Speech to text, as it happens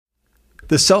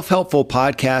The Self-Helpful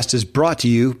Podcast is brought to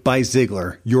you by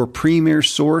Ziglar, your premier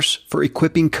source for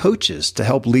equipping coaches to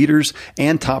help leaders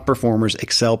and top performers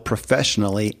excel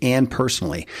professionally and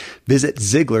personally. Visit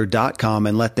Ziglar.com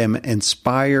and let them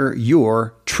inspire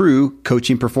your true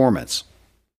coaching performance.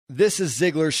 This is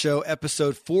Ziglar's Show,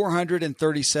 episode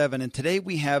 437, and today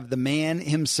we have the man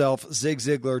himself, Zig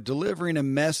Ziglar, delivering a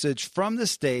message from the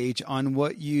stage on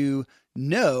what you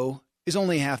know is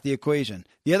only half the equation.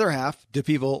 The other half, do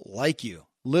people like you?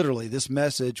 Literally, this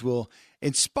message will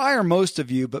inspire most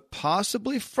of you, but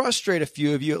possibly frustrate a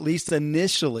few of you, at least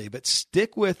initially. But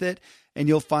stick with it, and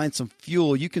you'll find some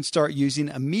fuel you can start using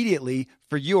immediately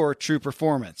for your true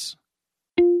performance.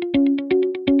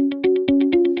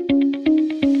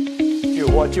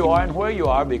 What you are and where you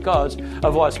are because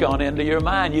of what's gone into your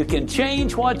mind. You can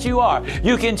change what you are.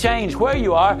 You can change where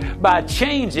you are by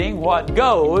changing what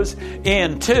goes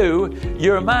into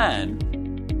your mind.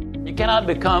 You cannot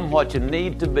become what you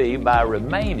need to be by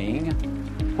remaining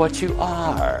what you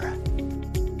are.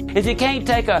 If you can't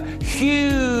take a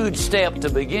huge step to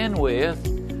begin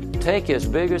with, take as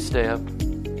big a step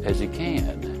as you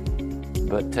can,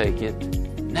 but take it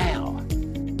now.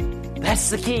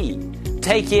 That's the key.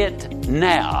 Take it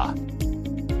now.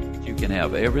 You can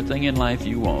have everything in life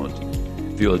you want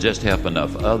if you'll just help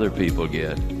enough other people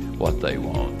get what they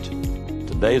want.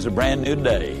 Today's a brand new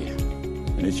day,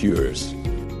 and it's yours.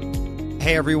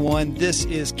 Hey everyone, this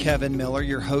is Kevin Miller,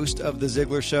 your host of The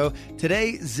Ziglar Show.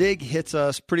 Today, Zig hits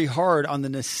us pretty hard on the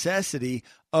necessity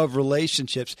of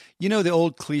relationships. You know the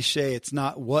old cliche, it's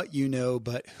not what you know,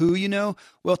 but who you know.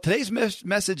 Well, today's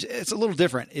message, it's a little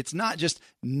different. It's not just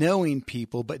knowing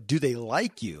people, but do they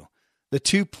like you? The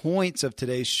 2 points of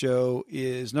today's show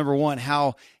is, number one,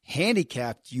 how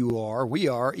handicapped we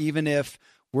are, even if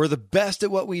we're the best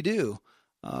at what we do,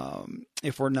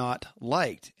 if we're not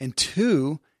liked. And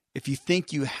two, if you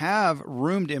think you have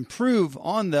room to improve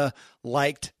on the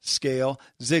liked scale,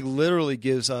 Zig literally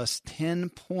gives us 10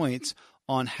 points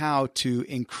on how to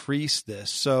increase this.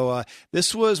 So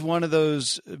this was one of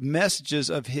those messages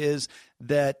of his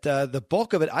that the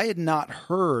bulk of it I had not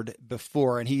heard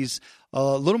before, and he's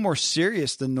a little more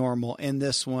serious than normal in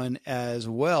this one as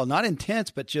well. Not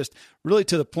intense, but just really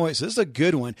to the point. So this is a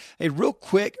good one. Hey, real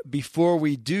quick, before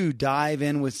we do dive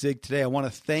in with Zig today, I want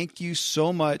to thank you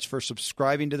so much for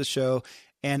subscribing to the show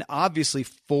and obviously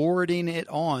forwarding it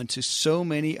on to so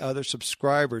many other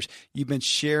subscribers. You've been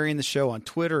sharing the show on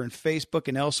Twitter and Facebook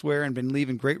and elsewhere and been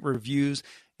leaving great reviews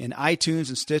in iTunes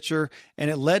and Stitcher, and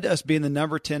it led to us being the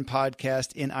number 10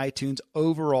 podcast in iTunes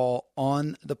overall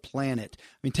on the planet. I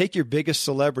mean, take your biggest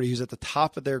celebrity who's at the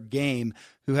top of their game,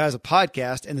 who has a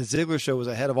podcast, and the Ziglar Show was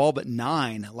ahead of all but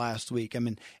 9 last week. I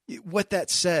mean, what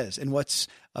that says and what's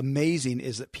amazing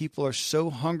is that people are so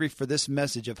hungry for this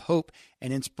message of hope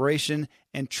and inspiration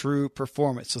and true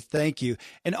performance. So thank you.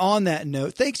 And on that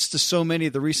note, thanks to so many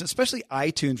of the recent, especially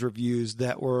iTunes reviews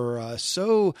that were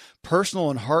so personal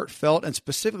and heartfelt, and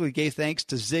specifically gave thanks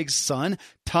to Zig's son,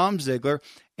 Tom Ziglar,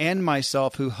 and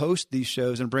myself, who host these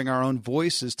shows and bring our own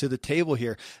voices to the table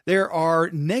here. There are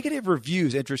negative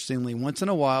reviews, interestingly, once in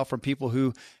a while from people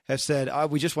who have said,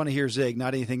 we just want to hear Zig,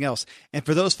 not anything else. And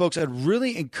for those folks, I'd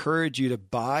really encourage you to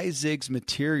buy Zig's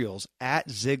materials at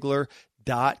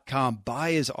Ziglar.com.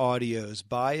 Buy his audios,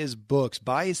 buy his books,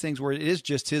 buy his things where it is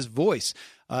just his voice.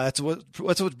 That's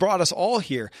what brought us all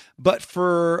here. But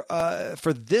for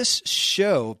this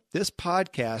show, this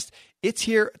podcast, it's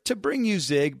here to bring you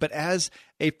Zig, but as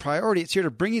a priority, it's here to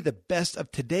bring you the best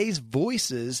of today's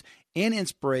voices in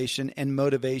inspiration and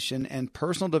motivation and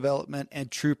personal development and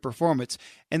true performance.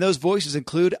 And those voices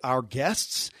include our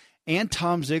guests and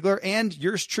Tom Ziglar and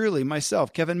yours truly,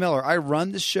 myself, Kevin Miller. I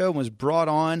run the show and was brought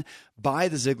on by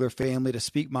the Ziglar family to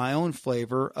speak my own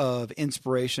flavor of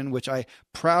inspiration, which I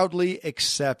proudly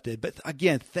accepted. But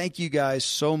again, thank you guys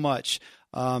so much.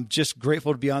 Just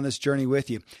grateful to be on this journey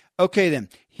with you. Okay, then,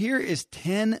 here is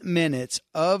 10 minutes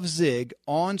of Zig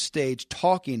on stage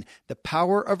talking the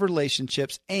power of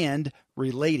relationships and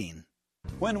relating.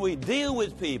 When we deal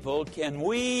with people, can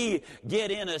we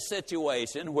get in a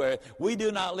situation where we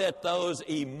do not let those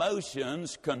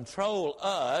emotions control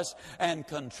us and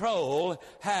control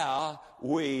how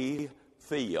we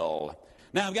feel?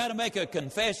 Now, I've got to make a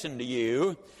confession to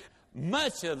you.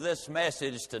 Much of this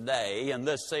message today in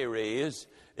this series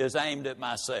is aimed at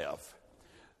myself.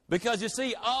 Because, you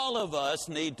see, all of us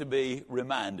need to be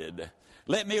reminded.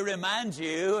 Let me remind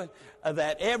you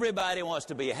that everybody wants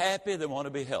to be happy. They want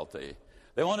to be healthy.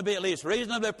 They want to be at least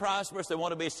reasonably prosperous. They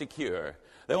want to be secure.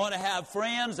 They want to have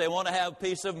friends. They want to have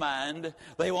peace of mind.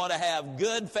 They want to have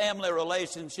good family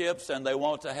relationships, and they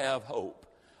want to have hope.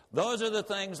 Those are the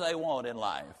things they want in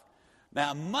life.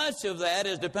 Now, much of that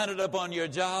is dependent upon your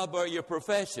job or your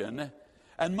profession.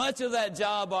 And much of that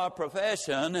job or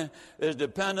profession is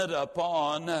dependent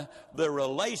upon the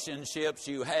relationships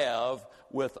you have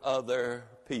with other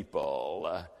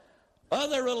people.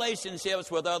 Other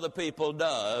relationships with other people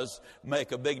does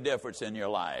make a big difference in your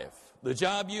life. The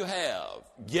job you have,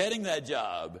 getting that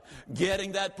job,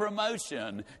 getting that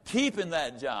promotion, keeping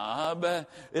that job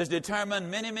is determined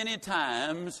many, many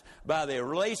times by the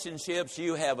relationships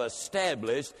you have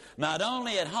established, not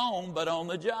only at home, but on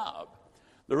the job.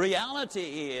 The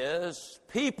reality is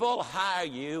people hire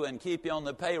you and keep you on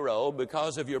the payroll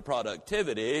because of your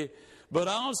productivity, but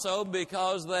also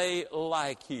because they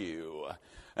like you.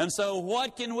 And so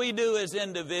what can we do as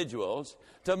individuals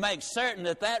to make certain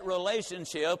that that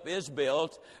relationship is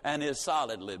built and is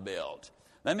solidly built?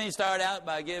 Let me start out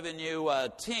by giving you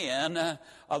 10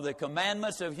 of the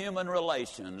commandments of human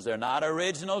relations. They're not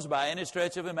originals by any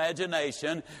stretch of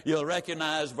imagination. You'll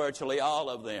recognize virtually all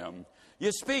of them.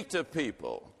 You speak to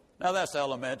people. Now that's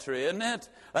elementary, isn't it?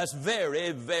 That's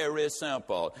very, very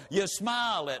simple. You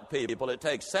smile at people. It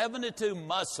takes 72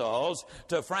 muscles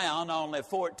to frown, only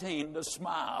 14 to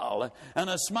smile. And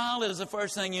a smile is the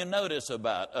first thing you notice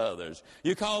about others.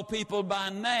 You call people by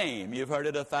name. You've heard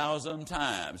it 1,000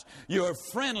 times. You're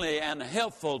friendly and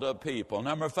helpful to people.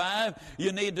 Number 5,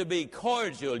 you need to be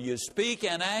cordial. You speak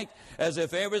and act as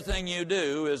if everything you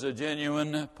do is a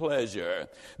genuine pleasure.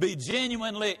 Be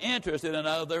genuinely interested in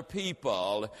other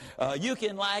people. You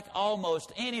can like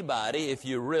almost anybody if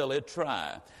you really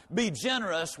try. Be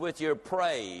generous with your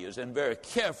praise and very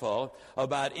careful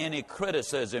about any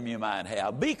criticism you might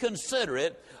have. Be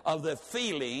considerate of the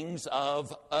feelings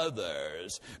of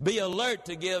others. Be alert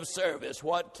to give service.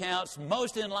 What counts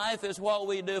most in life is what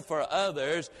we do for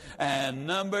others. And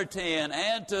number 10,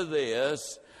 add to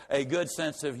this a good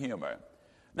sense of humor.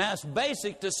 Now, it's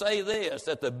basic to say this,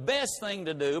 that the best thing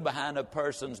to do behind a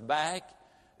person's back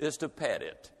is to pet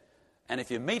it. And if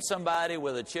you meet somebody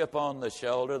with a chip on the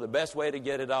shoulder, the best way to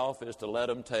get it off is to let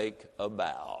them take a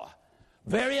bow.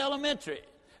 Very elementary,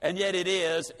 and yet it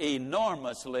is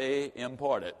enormously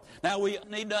important. Now, we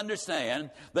need to understand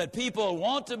that people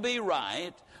want to be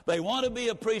right, they want to be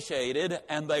appreciated,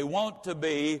 and they want to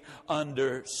be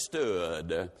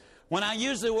understood. When I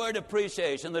use the word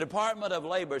appreciation, the Department of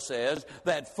Labor says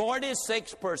that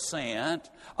 46%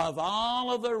 of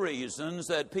all of the reasons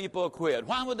that people quit.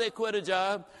 Why would they quit a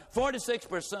job?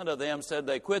 46% of them said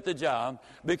they quit the job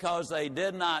because they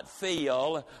did not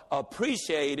feel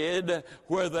appreciated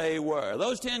where they were.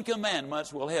 Those 10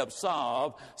 commandments will help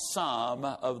solve some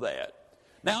of that.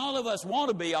 Now, all of us want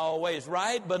to be always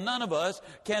right, but none of us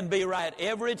can be right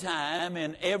every time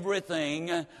in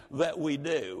everything that we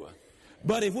do.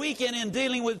 But if we can, in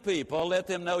dealing with people, let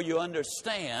them know you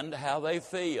understand how they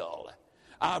feel.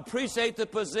 I appreciate the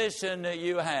position that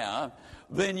you have.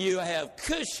 Then you have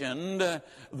cushioned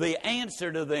the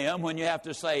answer to them when you have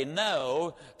to say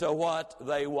no to what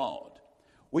they want.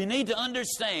 We need to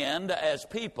understand as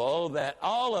people that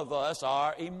all of us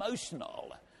are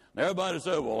emotional. Everybody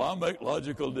says, well, I make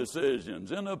logical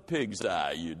decisions. In a pig's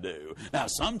eye, you do. Now,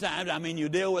 sometimes, you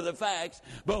deal with the facts,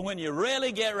 but when you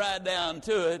really get right down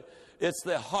to it, it's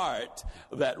the heart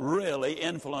that really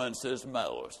influences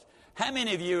most. How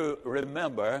many of you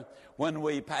remember when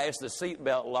we passed the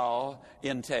seatbelt law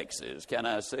in Texas? Can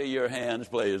I see your hands,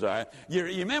 please? All right. You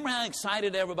remember how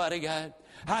excited everybody got?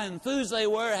 How enthused they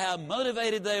were, how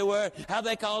motivated they were, how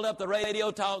they called up the radio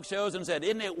talk shows and said,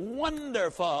 isn't it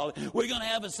wonderful? We're going to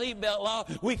have a seatbelt law.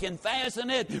 We can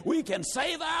fasten it. We can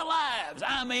save our lives.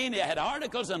 They had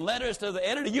articles and letters to the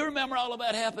editor. You remember all of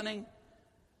that happening?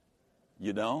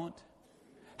 You don't?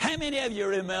 How many of you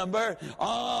remember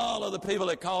all of the people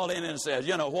that called in and says,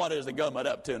 what is the government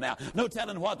up to now? No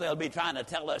telling what they'll be trying to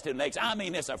tell us to next.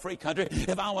 It's a free country.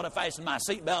 If I want to fasten my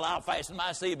seatbelt, I'll fasten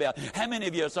my seatbelt. How many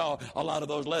of you saw a lot of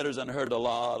those letters and heard a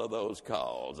lot of those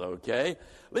calls? Okay.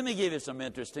 Let me give you some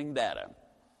interesting data.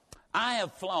 I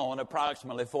have flown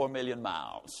approximately 4 million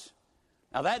miles.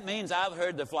 Now that means I've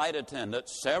heard the flight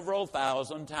attendants several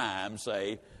thousand times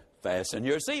say, fasten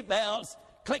your seatbelts.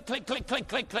 Click, click, click, click,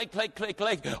 click, click, click, click,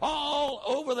 click. All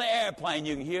over the airplane,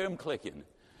 you can hear them clicking.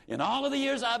 In all of the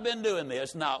years I've been doing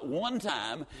this, not one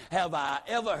time have I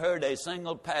ever heard a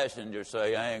single passenger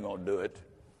say, I ain't going to do it.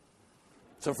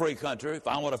 It's a free country. If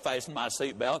I want to fasten my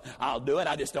seatbelt, I'll do it.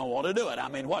 I just don't want to do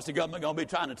it. What's the government going to be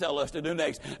trying to tell us to do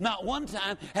next? Not one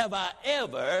time have I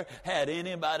ever had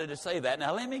anybody to say that.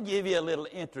 Now, let me give you a little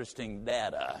interesting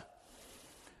data.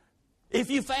 If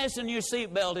you fasten your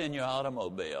seatbelt in your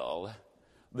automobile,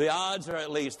 the odds are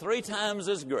at least 3 times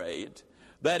as great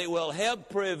that it will help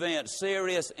prevent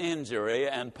serious injury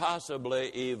and possibly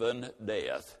even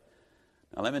death.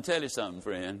 Now, let me tell you something,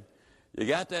 friend. You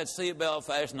got that seatbelt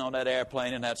fastened on that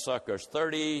airplane, and that sucker's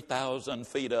 30,000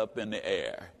 feet up in the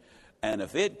air. And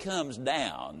if it comes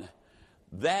down,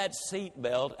 that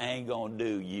seatbelt ain't going to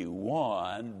do you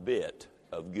one bit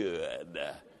of good.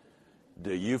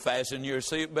 Do you fasten your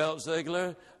seatbelt,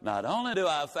 Ziglar? Not only do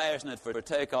I fasten it for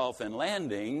takeoff and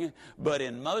landing, but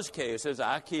in most cases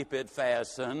I keep it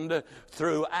fastened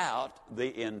throughout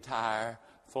the entire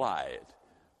flight.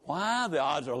 Why? The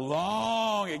odds are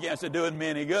long against it doing me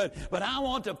any good, but I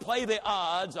want to play the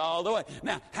odds all the way.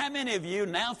 Now, how many of you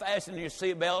now fasten your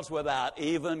seatbelts without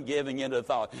even giving it a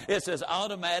thought? It's as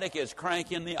automatic as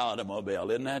cranking the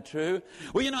automobile. Isn't that true?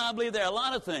 Well, you know, I believe there are a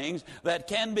lot of things that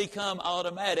can become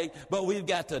automatic, but we've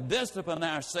got to discipline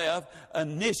ourselves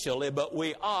initially, but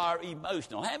we are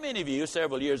emotional. How many of you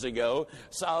several years ago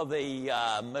saw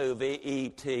the movie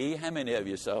E.T.? How many of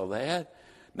you saw that?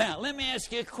 Now, let me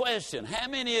ask you a question. How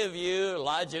many of you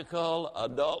logical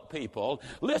adult people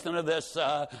listen to this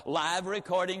live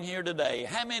recording here today?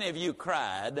 How many of you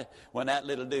cried when that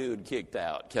little dude kicked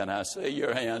out? Can I see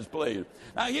your hands, please?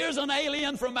 Now, here's an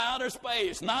alien from outer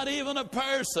space, not even a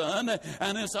person,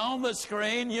 and it's on the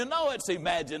screen. You know it's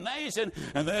imagination,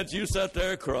 and then you sit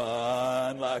there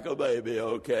crying like a baby,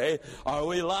 okay? Are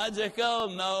we logical?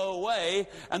 No way.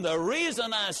 And the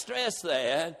reason I stress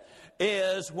that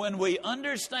is when we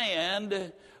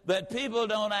understand that people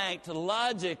don't act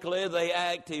logically, they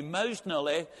act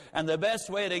emotionally, and the best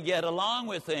way to get along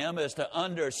with them is to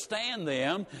understand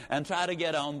them and try to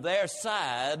get on their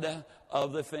side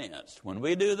of the fence. When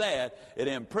we do that, it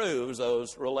improves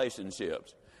those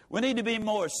relationships. We need to be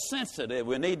more sensitive.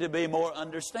 We need to be more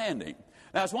understanding.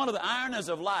 Now, it's one of the ironies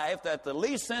of life that the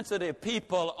least sensitive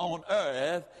people on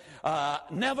earth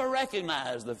never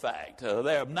recognize the fact.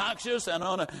 They're obnoxious, and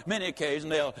on many occasions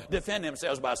they'll defend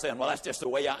themselves by saying, well, that's just the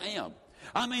way I am.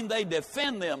 I mean, they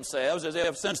defend themselves as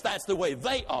if since that's the way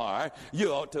they are,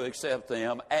 you ought to accept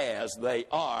them as they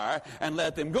are and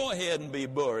let them go ahead and be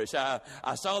boorish. I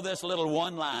saw this little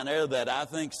one-liner that I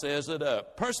think says it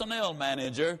up. Personnel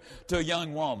manager to a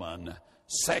young woman.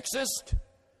 Sexist?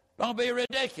 Don't be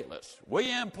ridiculous.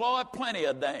 We employ plenty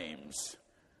of dames.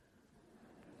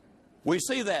 We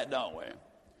see that, don't we?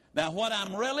 Now, what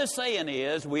I'm really saying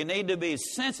is we need to be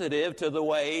sensitive to the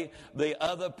way the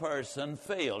other person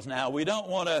feels. Now, we don't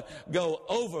want to go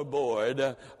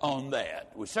overboard on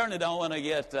that. We certainly don't want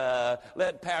to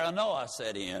let paranoia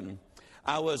set in.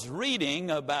 I was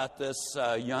reading about this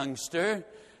youngster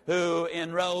who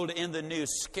enrolled in the new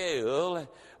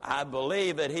school. I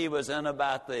believe that he was in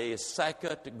about the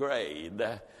second grade.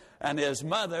 And his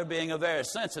mother, being a very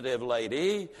sensitive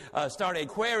lady, started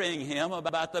querying him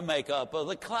about the makeup of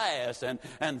the class.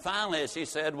 And finally she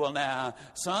said, well, now,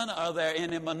 son, are there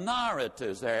any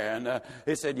minorities there? And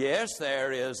he said, yes,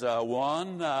 there is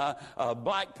one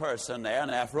black person there,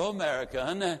 an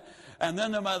Afro-American. And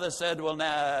then the mother said, well,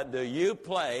 now, do you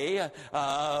play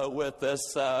with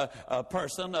this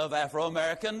person of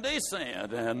Afro-American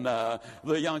descent? And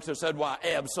the youngster said, why,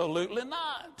 absolutely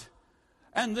not.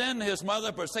 And then his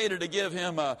mother proceeded to give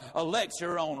him a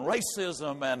lecture on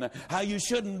racism and how you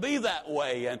shouldn't be that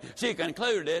way. And she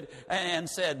concluded and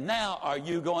said, now are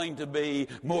you going to be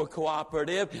more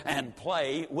cooperative and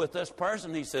play with this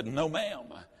person? He said, no, ma'am.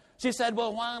 She said,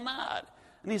 well, why not?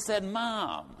 And he said,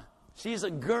 Mom, she's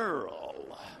a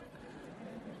girl.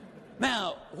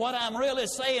 Now, what I'm really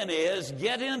saying is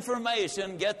get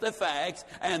information, get the facts,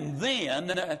 and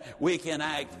then we can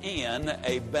act in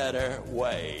a better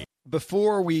way.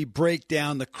 Before we break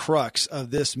down the crux of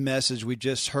this message we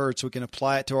just heard so we can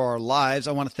apply it to our lives,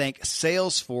 I want to thank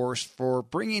Salesforce for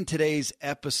bringing today's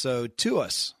episode to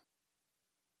us.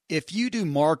 If you do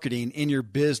marketing in your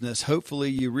business,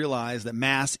 hopefully you realize that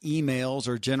mass emails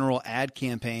or general ad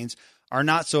campaigns are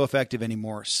not so effective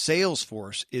anymore.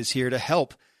 Salesforce is here to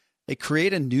help. They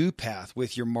create a new path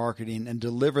with your marketing and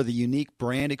deliver the unique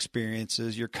brand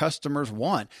experiences your customers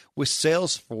want. With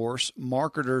Salesforce,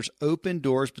 marketers open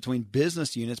doors between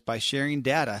business units by sharing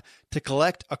data to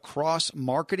collect across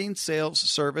marketing, sales,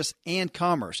 service, and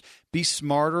commerce. Be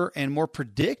smarter and more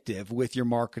predictive with your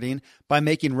marketing by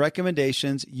making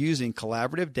recommendations using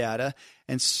collaborative data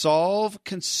and solve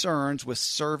concerns with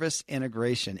service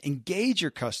integration. Engage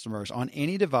your customers on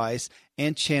any device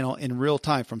and channel in real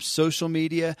time, from social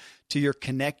media to your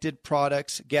connected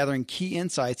products, gathering key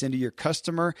insights into your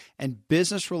customer and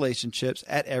business relationships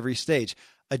at every stage.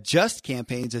 Adjust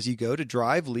campaigns as you go to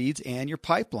drive leads and your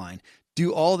pipeline.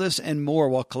 Do all this and more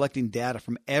while collecting data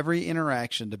from every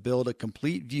interaction to build a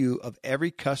complete view of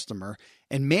every customer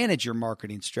and manage your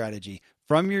marketing strategy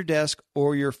from your desk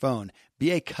or your phone.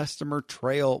 Be a customer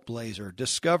trailblazer.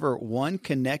 Discover one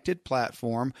connected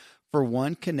platform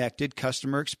one connected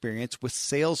customer experience with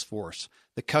Salesforce,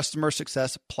 the customer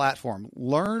success platform.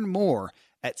 Learn more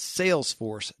at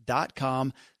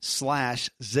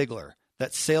salesforce.com/Ziglar.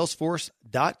 That's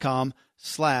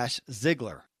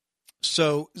salesforce.com/Ziglar.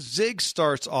 So Zig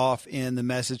starts off in the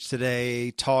message today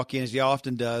talking, as he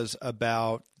often does,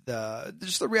 about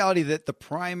just the reality that the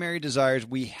primary desires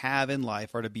we have in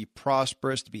life are to be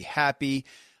prosperous, to be happy,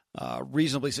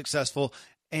 reasonably successful,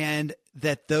 and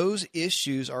that those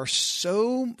issues are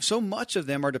so much of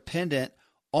them are dependent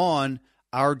on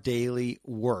our daily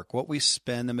work, what we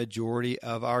spend the majority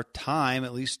of our time,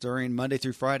 at least during Monday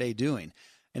through Friday, doing.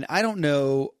 And I don't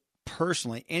know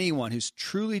personally anyone who's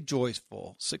truly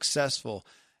joyful, successful,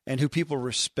 and who people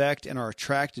respect and are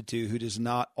attracted to who does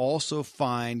not also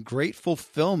find great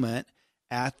fulfillment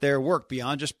at their work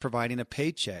beyond just providing a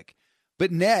paycheck.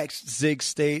 But next, Zig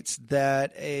states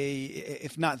that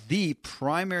if not the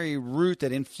primary root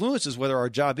that influences whether our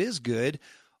job is good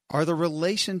are the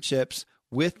relationships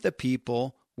with the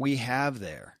people we have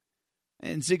there.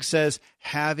 And Zig says,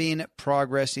 having,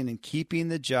 progressing, and keeping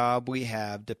the job we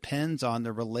have depends on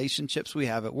the relationships we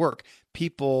have at work.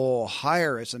 People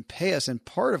hire us and pay us in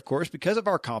part, of course, because of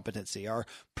our competency, our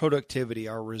productivity,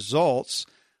 our results,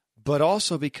 but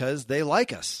also because they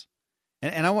like us.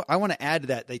 And I want to add to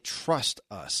that, they trust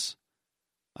us.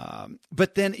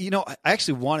 But then, I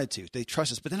actually wanted to. They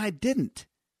trust us, but then I didn't.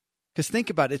 Because think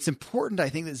about it. It's important, I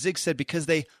think, that Zig said, because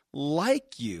they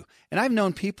like you. And I've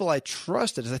known people I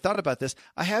trusted. As I thought about this,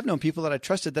 I have known people that I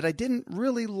trusted that I didn't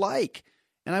really like,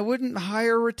 and I wouldn't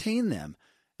hire or retain them.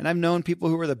 And I've known people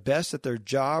who were the best at their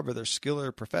job or their skill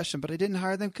or profession, but I didn't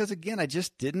hire them because, again, I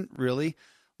just didn't really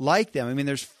like them. I mean,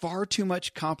 there's far too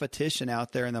much competition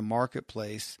out there in the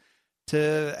marketplace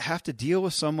to have to deal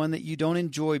with someone that you don't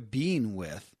enjoy being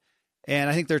with.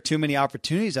 And I think there are too many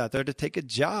opportunities out there to take a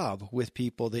job with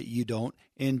people that you don't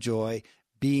enjoy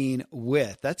being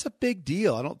with. That's a big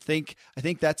deal. I think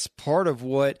that's part of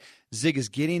what Zig is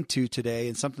getting to today,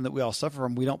 and something that we all suffer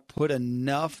from. We don't put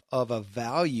enough of a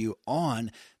value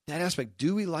on that aspect.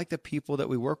 Do we like the people that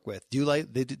we work with? Do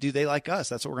they like us?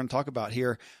 That's what we're going to talk about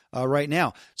here right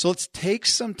now. So let's take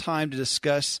some time to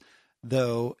discuss,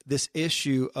 though, this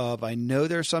issue of, I know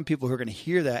there are some people who are going to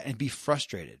hear that and be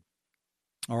frustrated.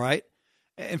 All right?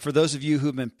 And for those of you who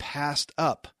have been passed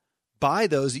up by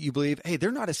those that you believe, hey,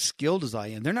 they're not as skilled as I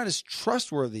am, they're not as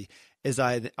trustworthy as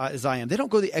I am, they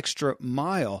don't go the extra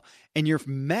mile, and you're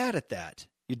mad at that.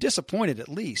 You're disappointed, at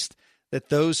least, that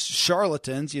those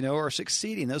charlatans, are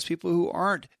succeeding. Those people who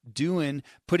aren't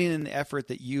putting in the effort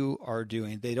that you are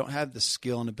doing. They don't have the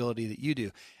skill and ability that you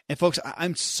do. And folks,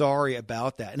 I'm sorry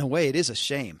about that. In a way, it is a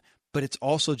shame, but it's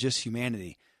also just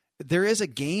humanity. There is a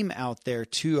game out there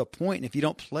to a point, and if you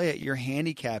don't play it, you're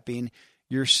handicapping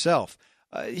yourself.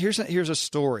 Here's a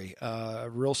story, a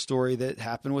real story that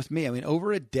happened with me. I mean,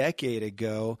 over a decade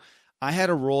ago, I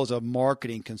had a role as a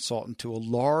marketing consultant to a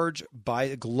large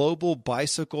global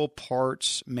bicycle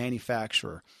parts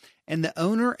manufacturer. And the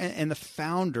owner and the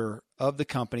founder of the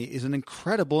company is an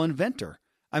incredible inventor.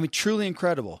 I mean, truly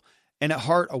incredible. And at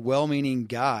heart, a well-meaning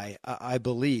guy, I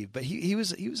believe. But he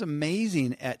was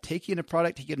amazing at taking a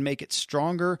product. He could make it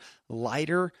stronger,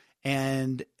 lighter,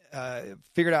 and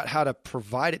figured out how to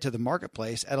provide it to the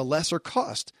marketplace at a lesser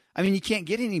cost. I mean, you can't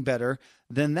get any better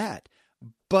than that.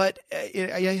 But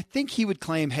I think he would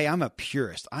claim, hey, I'm a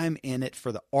purist. I'm in it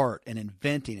for the art and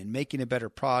inventing and making a better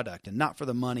product, and not for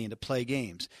the money and to play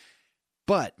games.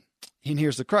 But, and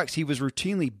here's the crux, he was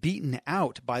routinely beaten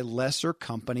out by lesser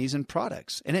companies and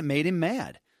products, and it made him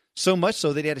mad. So much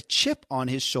so that he had a chip on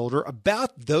his shoulder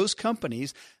about those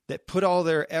companies that put all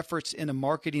their efforts into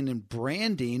marketing and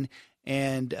branding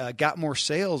and got more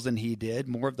sales than he did,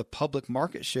 more of the public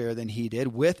market share than he did,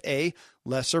 with a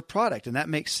lesser product. And that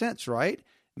makes sense, right?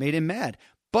 Made him mad.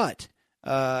 But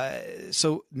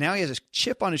so now he has a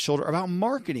chip on his shoulder about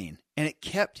marketing, and it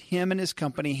kept him and his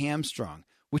company hamstrung,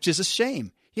 which is a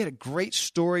shame. He had a great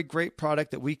story, great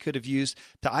product that we could have used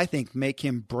to, I think, make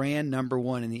him brand number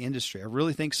one in the industry. I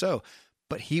really think so.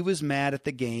 But he was mad at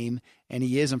the game, and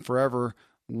he is and forever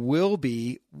will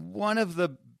be one of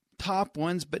the top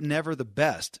ones, but never the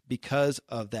best because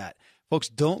of that. Folks,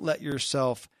 don't let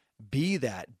yourself be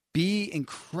that. Be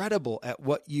incredible at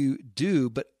what you do,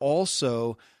 but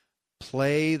also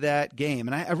play that game.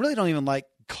 And I really don't even like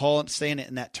saying it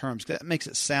in that terms, because that makes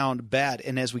it sound bad.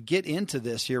 And as we get into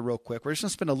this here real quick, we're just going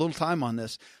to spend a little time on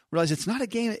this. Realize it's not a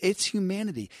game, it's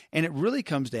humanity. And it really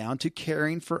comes down to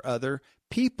caring for other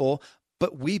people,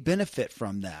 but we benefit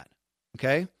from that.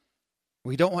 Okay?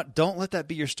 Don't let that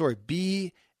be your story.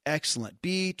 Be excellent,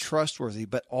 be trustworthy,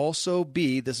 but also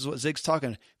this is what Zig's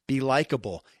talking, Be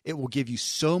likable. It will give you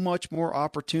so much more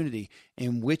opportunity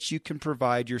in which you can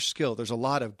provide your skill. There's a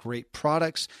lot of great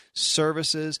products,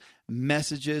 services,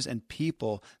 messages, and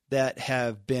people that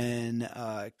have been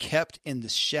kept in the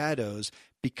shadows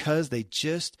because they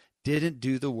just didn't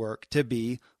do the work to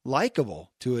be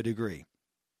likable to a degree.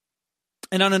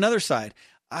 And on another side,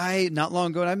 not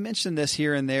long ago, and I mentioned this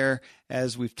here and there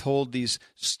as we've told these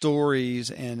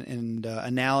stories and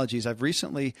analogies, I've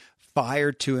recently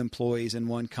fired 2 employees in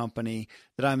one company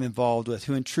that I'm involved with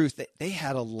who, in truth, they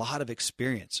had a lot of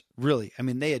experience, really. I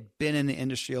mean, they had been in the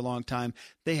industry a long time.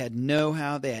 They had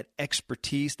know-how, they had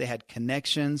expertise, they had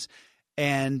connections,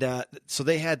 and so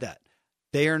they had that.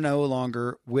 They are no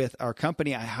longer with our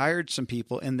company. I hired some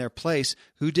people in their place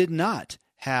who did not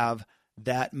have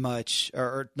that much,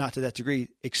 or not to that degree,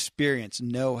 experience,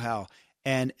 know-how,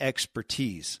 and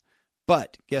expertise.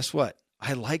 But guess what?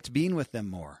 I liked being with them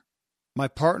more. My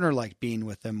partner liked being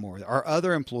with them more. Our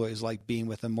other employees liked being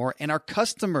with them more. And our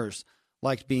customers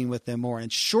liked being with them more. In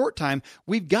short time,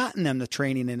 we've gotten them the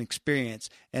training and experience,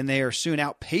 and they are soon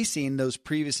outpacing those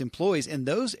previous employees in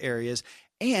those areas,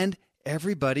 and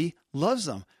everybody loves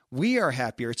them. We are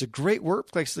happier. It's a great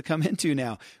workplace to come into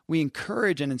now. We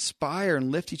encourage and inspire and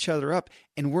lift each other up,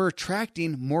 and we're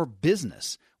attracting more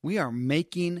business. We are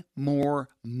making more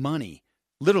money.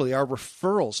 Literally, our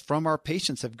referrals from our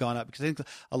patients have gone up because I think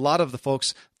a lot of the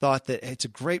folks thought that it's a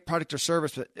great product or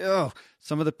service, but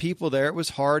some of the people there, it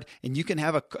was hard. And you can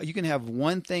have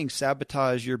one thing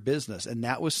sabotage your business, and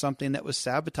that was something that was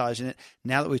sabotaging it.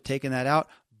 Now that we've taken that out,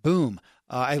 boom.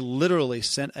 I literally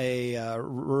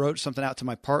wrote something out to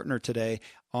my partner today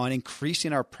on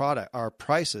increasing our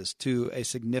prices to a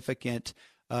significant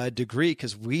degree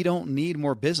because we don't need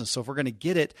more business. So if we're going to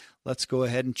get it, let's go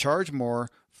ahead and charge more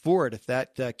for it. If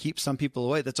that keeps some people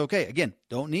away, that's okay. Again,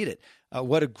 don't need it.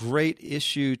 What a great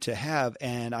issue to have.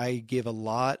 And I give a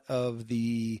lot of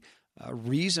the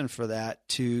reason for that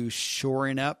to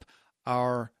shoring up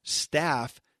our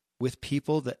staff with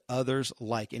people that others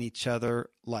like and each other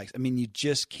likes. I mean, you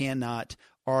just cannot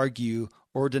argue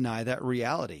or deny that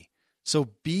reality. So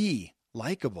be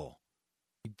likable.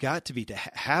 You've got to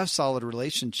have solid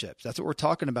relationships. That's what we're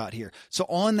talking about here. So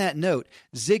on that note,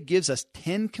 Zig gives us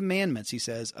 10 commandments, he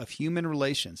says, of human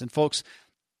relations. And folks,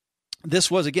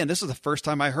 this is the first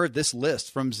time I heard this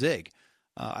list from Zig.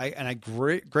 I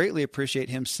greatly appreciate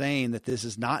him saying that this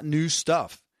is not new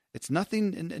stuff. It's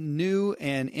nothing new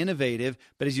and innovative,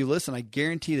 but as you listen, I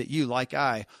guarantee that you, like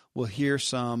I, will hear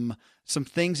some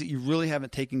things that you really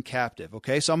haven't taken captive.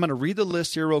 Okay, so I'm going to read the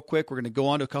list here real quick. We're going to go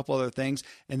on to a couple other things,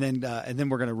 and then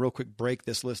we're going to real quick break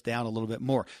this list down a little bit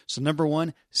more. So number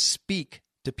 1, speak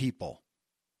to people.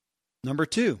 Number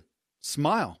 2,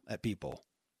 smile at people.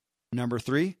 Number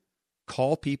 3,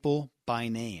 call people by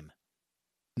name.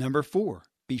 Number 4,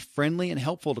 be friendly and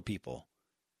helpful to people.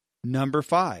 Number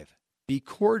 5, be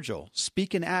cordial.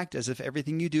 Speak and act as if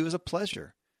everything you do is a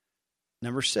pleasure.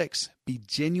 Number 6, be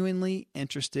genuinely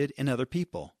interested in other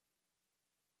people.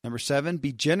 Number 7,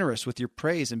 be generous with your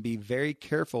praise and be very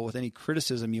careful with any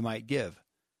criticism you might give.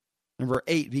 Number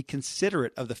 8, be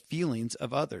considerate of the feelings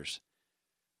of others.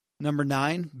 Number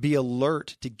 9, be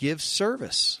alert to give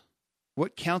service.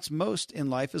 What counts most in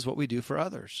life is what we do for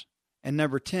others. And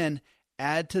number 10,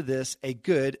 add to this a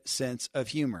good sense of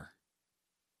humor.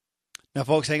 Now,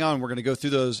 folks, hang on. We're going to go through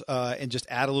those and just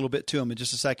add a little bit to them in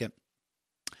just a second.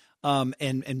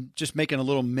 And just making a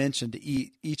little mention to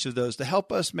each of those to help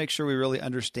us make sure we really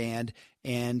understand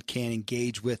and can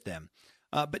engage with them.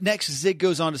 But next, Zig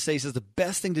goes on to say, he says, the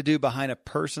best thing to do behind a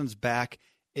person's back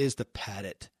is to pat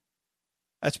it.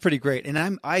 That's pretty great.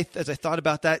 And as I thought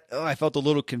about that, I felt a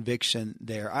little conviction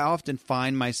there. I often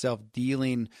find myself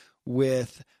dealing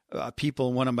with people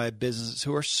in one of my businesses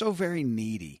who are so very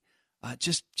needy.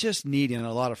 Just needy on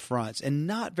a lot of fronts and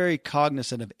not very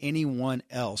cognizant of anyone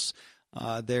else.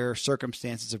 Their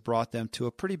circumstances have brought them to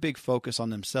a pretty big focus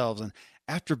on themselves. And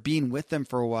after being with them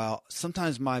for a while,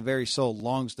 sometimes my very soul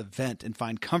longs to vent and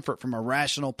find comfort from a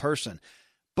rational person.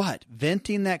 But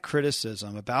venting that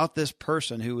criticism about this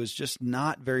person who is just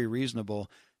not very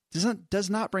reasonable does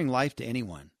not bring life to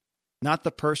anyone. Not the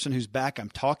person whose back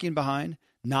I'm talking behind,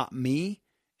 not me,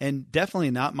 and definitely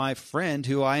not my friend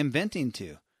who I am venting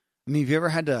to. I mean, have you ever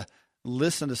had to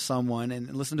listen to someone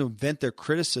and listen to them vent their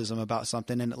criticism about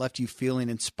something and it left you feeling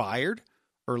inspired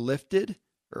or lifted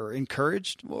or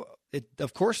encouraged? Well,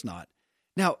 of course not.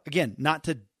 Now, again, not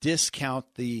to discount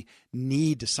the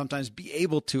need to sometimes be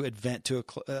able to vent to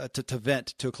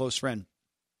a close friend.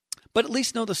 but at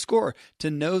least know the score, to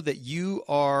know that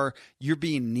you're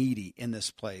being needy in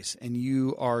this place and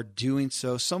you are doing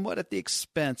so somewhat at the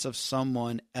expense of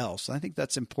someone else. And I think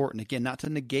that's important. Again, not to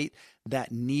negate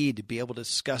that need to be able to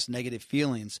discuss negative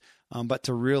feelings, but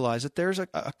to realize that there's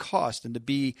a cost, and to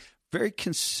be very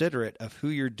considerate of who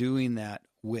you're doing that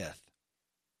with.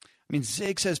 I mean,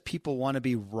 Zig says people want to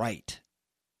be right,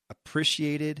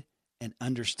 appreciated, and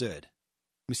understood.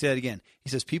 Let me say that again. He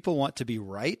says people want to be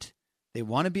right, they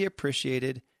want to be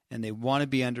appreciated, and they want to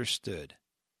be understood.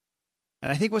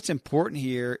 And I think what's important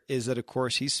here is that, of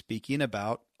course, he's speaking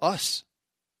about us,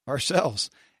 ourselves.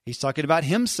 He's talking about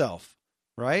himself,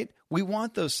 right? We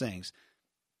want those things.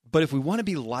 But if we want to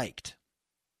be liked,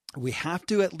 we have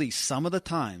to, at least some of the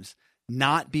times,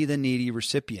 not be the needy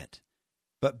recipient,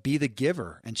 but be the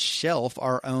giver and shelf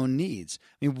our own needs.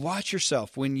 I mean, watch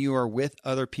yourself when you are with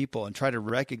other people and try to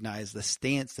recognize the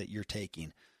stance that you're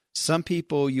taking. Some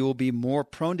people you will be more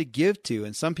prone to give to,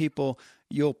 and some people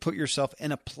you'll put yourself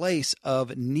in a place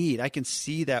of need. I can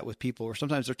see that with people where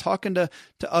sometimes they're talking to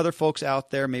other folks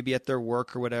out there, maybe at their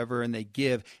work or whatever, and they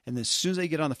give. And then as soon as they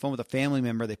get on the phone with a family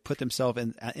member, they put themselves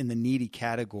in the needy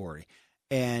category.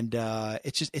 And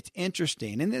it's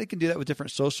interesting. And they can do that with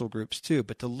different social groups too.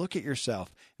 But to look at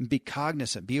yourself and be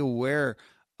cognizant, be aware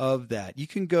of that. You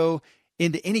can go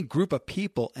into any group of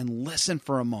people and listen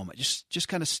for a moment. Just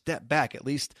kind of step back, at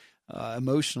least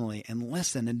emotionally, and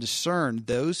listen and discern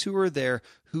those who are there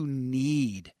who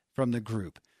need from the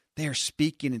group. They are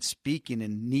speaking and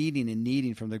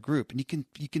needing from the group. And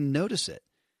you can notice it.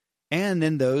 And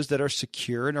then those that are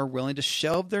secure and are willing to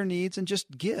shelve their needs and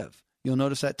just give. You'll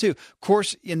notice that too. Of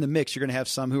course, in the mix, you're going to have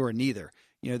some who are neither.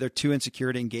 You know, they're too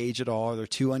insecure to engage at all, or they're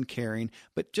too uncaring.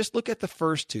 But just look at the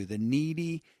first two, the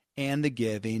needy and the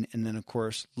giving. And then, of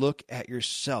course, look at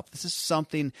yourself. This is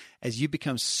something, as you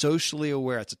become socially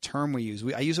aware, it's a term we use.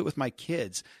 I use it with my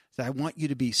kids. So I want you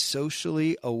to be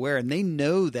socially aware. And they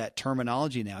know that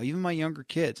terminology now, even my younger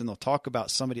kids. And they'll talk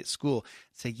about somebody at school,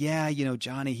 say, yeah,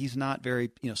 Johnny, he's not very,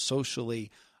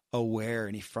 socially aware,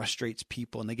 and he frustrates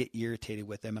people, and they get irritated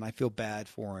with him, and I feel bad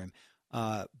for him.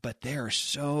 But there are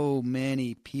so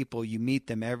many people, you meet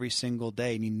them every single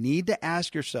day, and you need to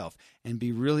ask yourself and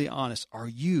be really honest. Are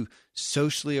you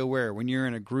socially aware when you're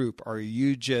in a group? Are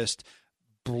you just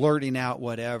blurting out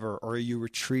whatever, or are you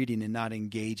retreating and not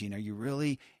engaging? Are you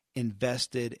really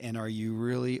invested, and are you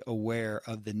really aware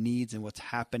of the needs and what's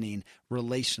happening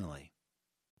relationally?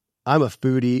 I'm a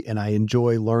foodie, and I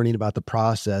enjoy learning about the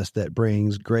process that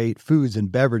brings great foods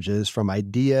and beverages from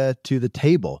idea to the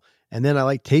table. And then I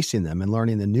like tasting them and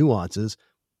learning the nuances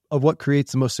of what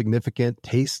creates the most significant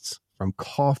tastes, from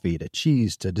coffee to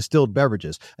cheese to distilled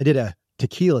beverages. I did a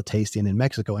tequila tasting in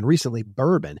Mexico, and recently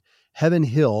bourbon. Heaven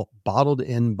Hill Bottled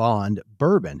in Bond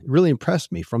bourbon really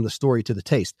impressed me from the story to the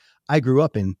taste. I grew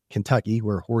up in Kentucky,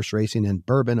 where horse racing and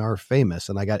bourbon are famous,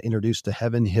 and I got introduced to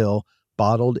Heaven Hill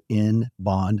Bottled in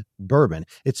Bond bourbon.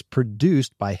 It's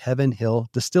produced by Heaven Hill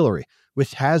Distillery,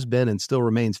 which has been and still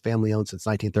remains family-owned since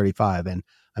 1935. And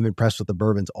I'm impressed with the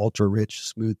bourbon's ultra-rich,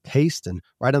 smooth taste. And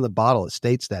right on the bottle, it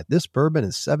states that this bourbon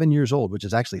is 7 years old, which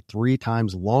is actually 3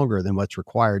 times longer than what's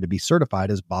required to be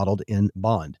certified as Bottled in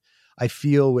Bond. I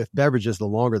feel with beverages, the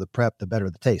longer the prep, the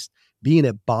better the taste. Being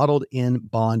a Bottled in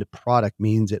Bond product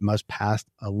means it must pass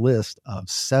a list of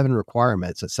 7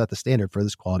 requirements that set the standard for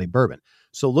this quality bourbon.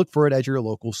 So look for it at your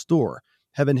local store.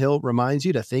 Heaven Hill reminds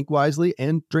you to think wisely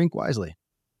and drink wisely.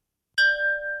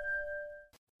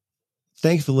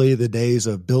 Thankfully, the days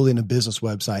of building a business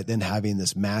website, then having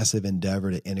this massive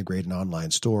endeavor to integrate an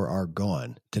online store are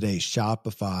gone. Today,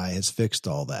 Shopify has fixed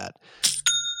all that.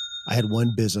 I had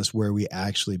one business where we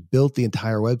actually built the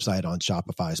entire website on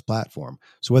Shopify's platform.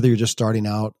 So whether you're just starting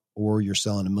out or you're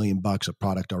selling $1 million of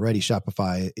product already,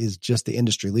 Shopify is just the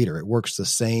industry leader. It works the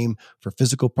same for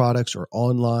physical products or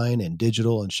online and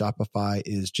digital, and Shopify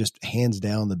is just hands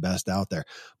down the best out there.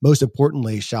 Most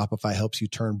importantly, Shopify helps you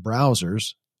turn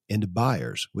browsers into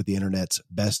buyers with the internet's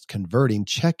best converting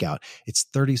checkout. It's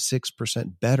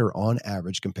 36% better on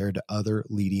average compared to other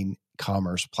leading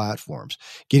commerce platforms.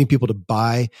 Getting people to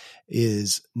buy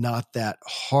is not that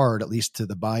hard, at least to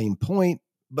the buying point,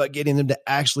 but getting them to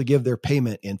actually give their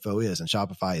payment info is, and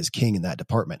Shopify is king in that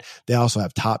department. They also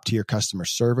have top tier customer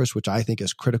service, which I think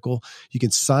is critical. You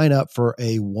can sign up for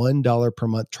a $1 per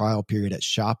month trial period at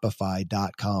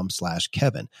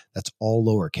shopify.com/Kevin. That's all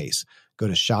lowercase. Go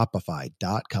to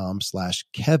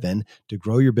shopify.com/Kevin to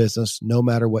grow your business no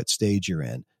matter what stage you're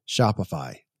in.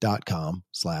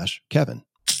 Shopify.com/Kevin.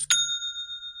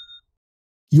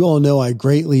 You all know I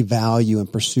greatly value and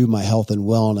pursue my health and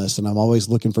wellness, and I'm always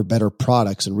looking for better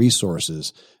products and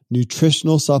resources.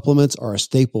 Nutritional supplements are a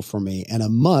staple for me, and a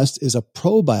must is a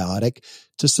probiotic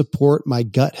to support my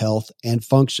gut health and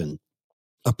function.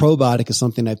 A probiotic is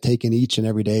something I've taken each and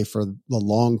every day for the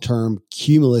long-term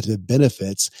cumulative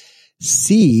benefits.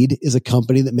 Seed is a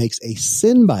company that makes a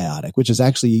synbiotic, which is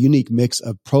actually a unique mix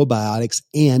of probiotics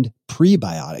and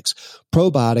prebiotics.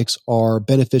 Probiotics are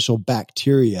beneficial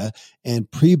bacteria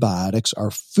and prebiotics are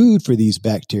food for these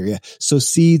bacteria. So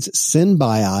Seed's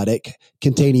synbiotic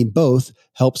containing both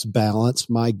helps balance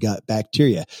my gut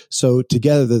bacteria. So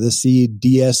together, the Seed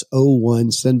DS-01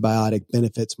 synbiotic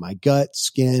benefits my gut,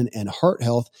 skin, and heart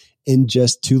health in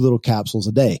just 2 little capsules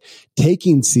a day.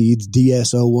 Taking Seed's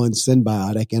DS-01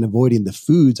 synbiotic and avoiding the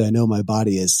foods I know my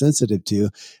body is sensitive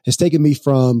to has taken me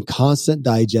from constant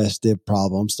digestive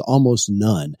problems to almost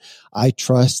none. I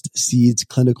trust Seed's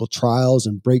clinical trials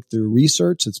and breakthrough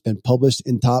research that's been published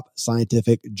in top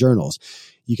scientific journals.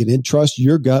 You can entrust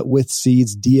your gut with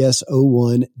Seed's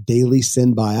DS-01 Daily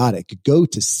Synbiotic. Go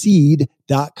to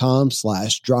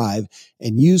seed.com/drive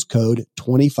and use code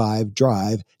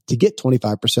 25drive to get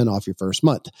 25% off your first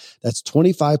month. That's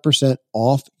 25%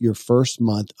 off your first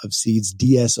month of Seed's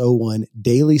DS-01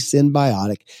 Daily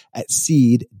Synbiotic at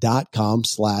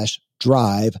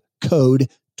seed.com/drive, code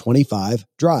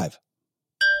 25drive.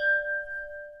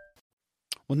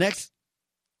 Well, next,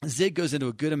 Zig goes into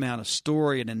a good amount of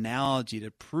story and analogy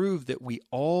to prove that we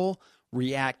all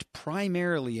react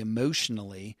primarily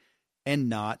emotionally and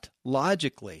not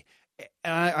logically.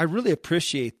 And I really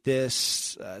appreciate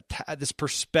this this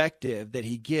perspective that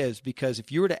he gives, because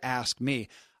if you were to ask me,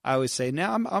 I would say,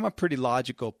 now I'm a pretty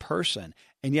logical person.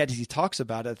 And yet as he talks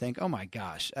about it, I think, oh my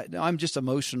gosh, I'm just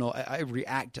emotional. I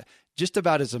react just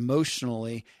about as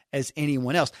emotionally as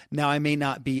anyone else. Now, I may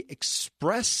not be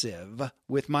expressive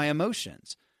with my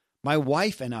emotions. My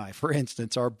wife and I, for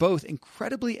instance, are both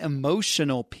incredibly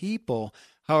emotional people.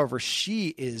 However,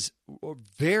 she's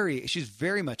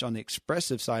very much on the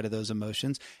expressive side of those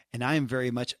emotions, and I am very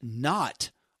much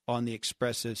not on the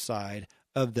expressive side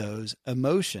of those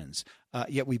emotions.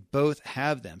 Yet we both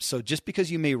have them. So just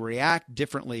because you may react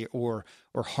differently or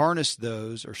harness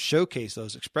those or showcase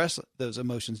those, express those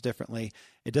emotions differently,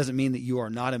 it doesn't mean that you are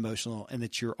not emotional and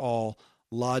that you're all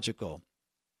logical.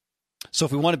 So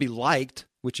if we want to be liked,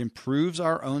 which improves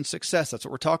our own success, that's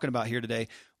what we're talking about here today,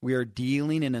 we are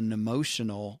dealing in an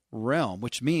emotional realm,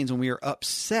 which means when we are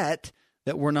upset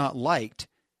that we're not liked,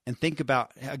 and think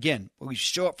about, again, we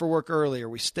show up for work early, or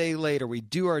we stay late, or we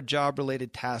do our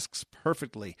job-related tasks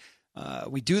perfectly.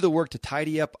 We do the work to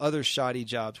tidy up other shoddy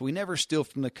jobs. We never steal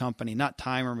from the company, not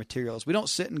time or materials. We don't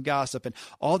sit and gossip and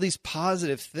all these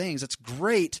positive things. That's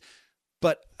great,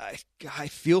 but I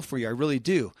feel for you. I really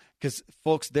do. Because,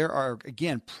 folks, there are,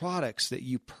 again, products that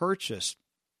you purchase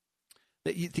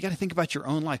that you got to think about your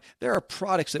own life. There are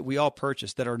products that we all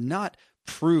purchase that are not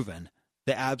proven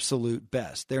the absolute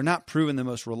best. They're not proven the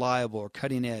most reliable or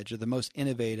cutting edge or the most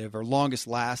innovative or longest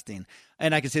lasting.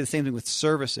 And I can say the same thing with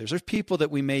services. There's people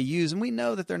that we may use and we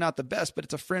know that they're not the best, but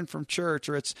it's a friend from church,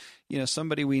 or it's,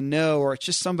 somebody we know, or it's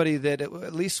just somebody that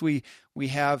at least we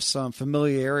have some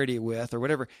familiarity with, or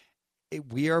whatever.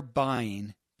 We are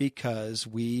buying because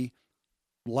we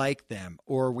like them,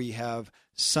 or we have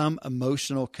some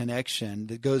emotional connection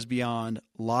that goes beyond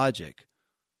logic.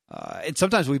 And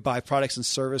sometimes we buy products and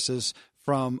services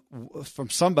from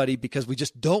somebody because we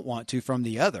just don't want to from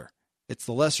the other. It's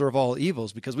the lesser of all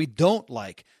evils because we don't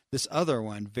like this other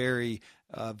one very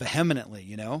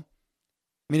vehemently, I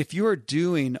mean, if you are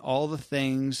doing all the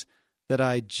things that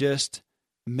I just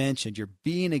mentioned, you're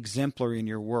being exemplary in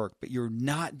your work, but you're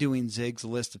not doing Zig's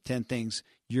list of 10 things,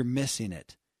 you're missing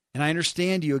it. And I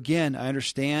understand you. Again, I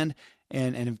understand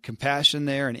and compassion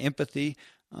there and empathy.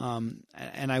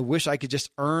 And I wish I could just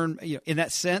earn, in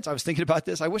that sense, I was thinking about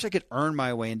this. I wish I could earn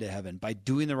my way into heaven by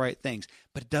doing the right things,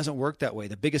 but it doesn't work that way.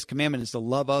 The biggest commandment is to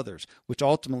love others, which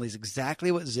ultimately is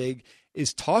exactly what Zig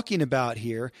is talking about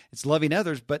here. It's loving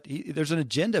others, but there's an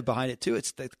agenda behind it too.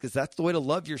 It's because that's the way to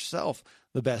love yourself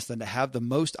the best, and to have the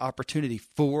most opportunity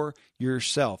for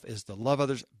yourself is to love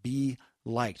others, be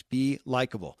liked, be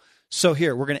likable. So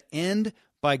here, we're going to end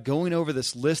by going over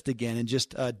this list again and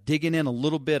just digging in a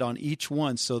little bit on each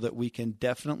one so that we can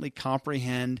definitely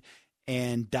comprehend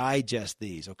and digest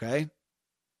these, okay?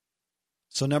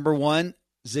 So number 1,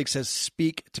 Zig says,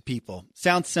 speak to people.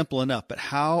 Sounds simple enough, but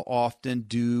how often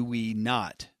do we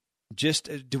not?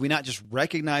 Do we not just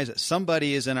recognize that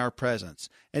somebody is in our presence?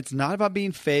 It's not about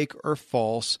being fake or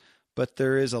false, but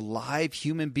there is a live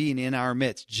human being in our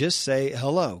midst. Just say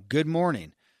hello, good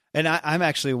morning. And I'm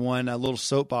actually one little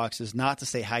soapbox is not to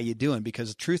say how you doing, because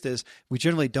the truth is we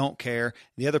generally don't care.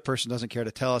 The other person doesn't care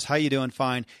to tell us how you doing.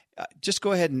 Fine. Just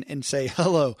go ahead and say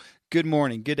hello. good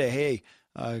morning, good day, hey,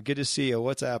 good to see you,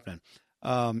 what's happening?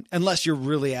 Unless you're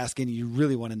really asking, you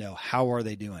really want to know, how are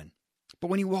they doing? But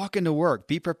when you walk into work,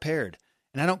 be prepared.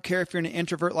 And I don't care if you're an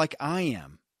introvert like I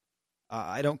am.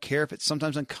 I don't care if it's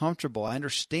sometimes uncomfortable. I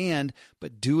understand,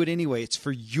 but do it anyway. It's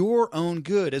for your own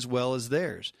good as well as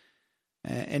theirs.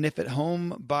 And if at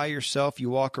home by yourself, you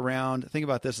walk around, think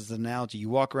about this as an analogy. You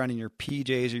walk around in your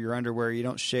PJs or your underwear, you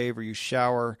don't shave or you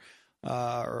shower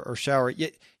or shower,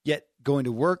 yet going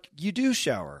to work, you do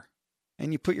shower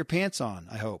and you put your pants on,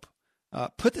 I hope.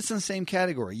 Put this in the same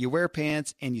category. You wear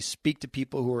pants and you speak to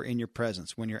people who are in your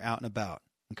presence when you're out and about,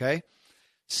 okay?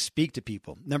 Speak to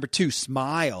people. Number 2,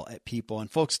 smile at people.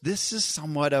 And folks, this is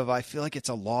somewhat of, I feel like it's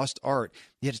a lost art,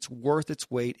 yet it's worth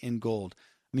its weight in gold.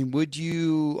 I mean, would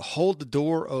you hold the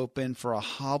door open for a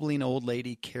hobbling old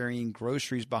lady carrying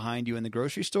groceries behind you in the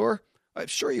grocery store? I'm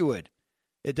sure you would.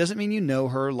 It doesn't mean you know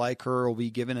her, like her, or be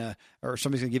given or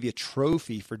somebody's going to give you a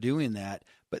trophy for doing that.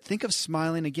 But think of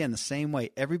smiling again the same way.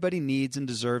 Everybody needs and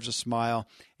deserves a smile.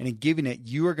 And in giving it,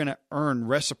 you are going to earn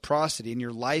reciprocity, and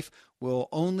your life will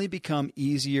only become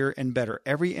easier and better.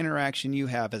 Every interaction you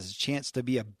have has a chance to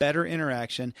be a better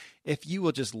interaction if you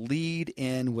will just lead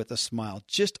in with a smile.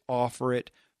 Just offer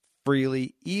it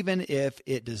freely, even if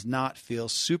it does not feel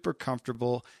super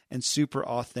comfortable and super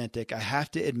authentic. I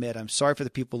have to admit, I'm sorry for the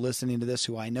people listening to this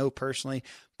who I know personally,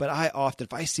 but I often,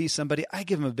 if I see somebody, I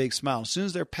give them a big smile. As soon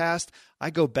as they're past, I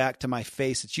go back to my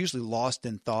face. It's usually lost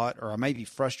in thought, or I might be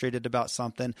frustrated about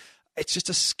something. It's just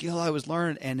a skill I was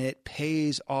learning, and it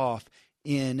pays off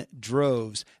in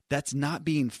droves. That's not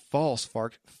being false,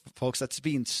 folks. That's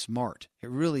being smart. It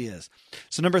really is.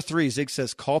 So number 3, Zig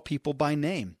says, call people by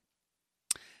name.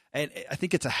 And I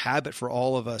think it's a habit for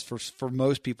all of us, for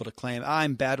most people to claim,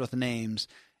 I'm bad with names.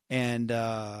 And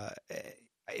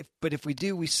but if we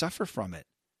do, we suffer from it.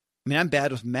 I mean, I'm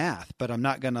bad with math, but I'm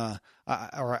not gonna,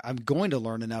 or I'm going to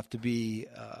learn enough to be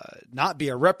not be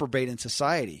a reprobate in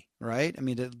society, right? I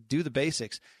mean, to do the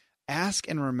basics. Ask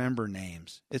and remember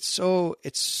names. It's so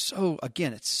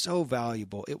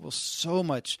valuable. It will so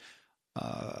much,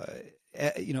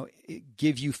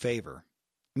 give you favor.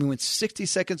 I mean, when 60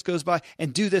 seconds goes by,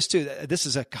 and do this too. This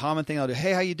is a common thing I'll do.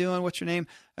 Hey, how you doing? What's your name?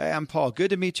 Hey, I'm Paul.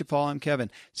 Good to meet you, Paul. I'm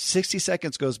Kevin. 60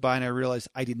 seconds goes by and I realize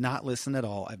I did not listen at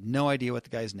all. I have no idea what the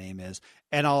guy's name is.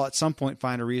 And I'll at some point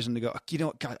find a reason to go, you know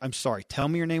what, God, I'm sorry. Tell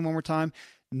me your name one more time.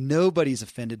 Nobody's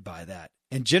offended by that.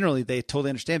 And generally they totally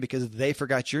understand because they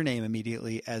forgot your name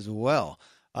immediately as well.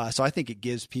 So I think it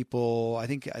gives people, I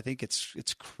think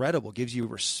it's credible, gives you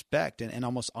respect and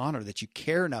almost honor that you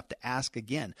care enough to ask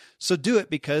again. So do it,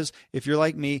 because if you're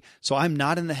like me, so I'm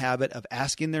not in the habit of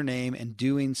asking their name and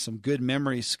doing some good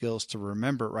memory skills to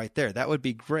remember it right there. That would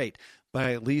be great. But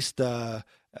I at least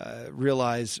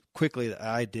realize quickly that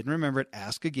I didn't remember it.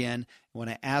 Ask again. When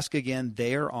I ask again,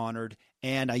 they are honored.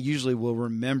 And I usually will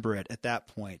remember it at that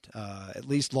point, at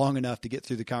least long enough to get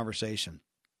through the conversation.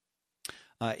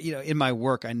 In my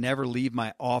work, I never leave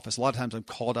my office. A lot of times I'm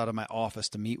called out of my office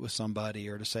to meet with somebody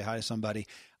or to say hi to somebody.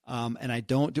 And I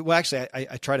don't do, well, actually,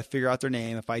 I try to figure out their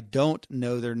name. If I don't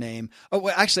know their name,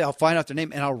 I'll find out their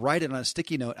name and I'll write it on a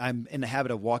sticky note. I'm in the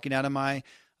habit of walking out of my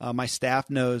staff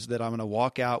knows that I'm going to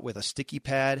walk out with a sticky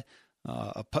pad,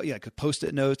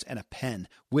 Post-it notes and a pen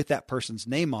with that person's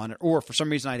name on it. Or for some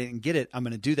reason I didn't get it, I'm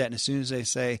going to do that. And as soon as they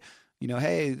say,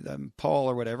 hey, I'm Paul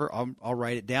or whatever, I'll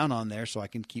write it down on there so I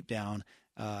can keep down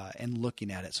and looking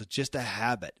at it. So just a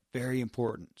habit, very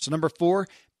important. So number 4,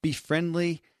 be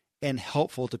friendly and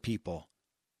helpful to people.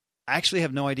 I actually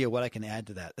have no idea what I can add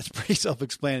to that. That's pretty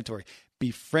self-explanatory. Be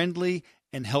friendly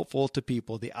and helpful to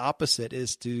people. The opposite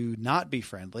is to not be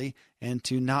friendly and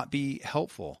to not be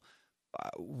helpful.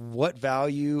 What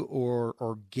value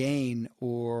or gain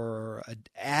or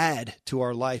add to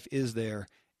our life is there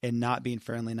in not being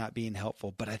friendly, not being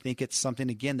helpful? But I think it's something,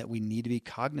 again, that we need to be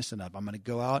cognizant of. I'm going to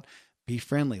go out, be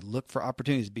friendly, look for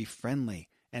opportunities, be friendly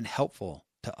and helpful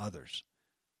to others.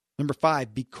 Number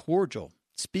 5, be cordial.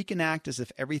 Speak and act as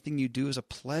if everything you do is a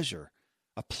pleasure.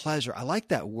 A pleasure. I like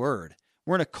that word.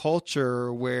 We're in a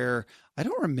culture where, I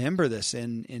don't remember this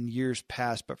in years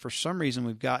past, but for some reason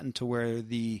we've gotten to where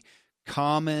the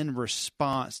common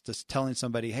response to telling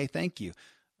somebody, hey, thank you,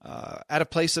 at a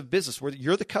place of business where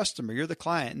you're the customer, you're the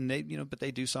client, and they, but they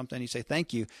do something, you say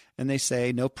thank you, and they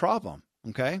say no problem.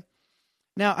 Okay.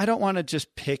 Now, I don't want to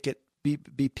just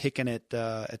be picking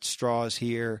at straws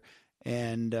here,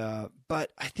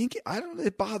 but I think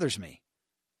it bothers me,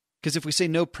 because if we say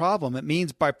no problem, it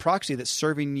means by proxy that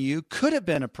serving you could have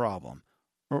been a problem.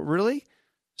 Really?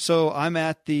 So I'm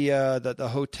at the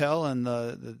hotel, and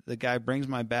the guy brings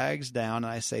my bags down,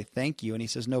 and I say thank you, and he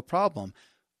says no problem.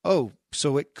 Oh,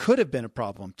 so it could have been a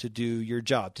problem to do your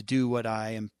job, to do what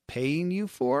I am paying you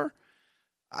for.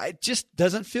 It just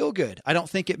doesn't feel good. I don't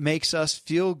think it makes us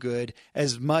feel good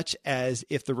as much as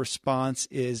if the response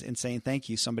is in saying thank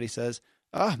you. Somebody says,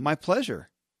 my pleasure,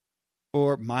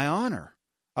 or my honor.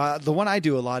 The one I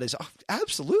do a lot is,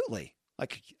 absolutely.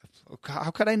 Like,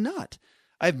 how could I not?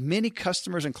 I have many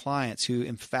customers and clients who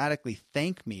emphatically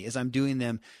thank me as I'm doing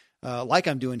them, like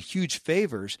I'm doing huge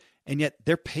favors, and yet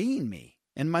they're paying me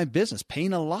in my business,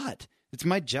 paying a lot. It's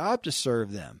my job to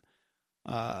serve them.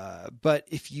 But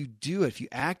if you do it, if you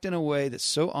act in a way that's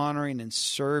so honoring and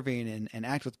serving and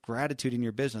act with gratitude in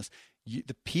your business,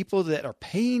 the people that are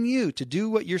paying you to do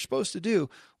what you're supposed to do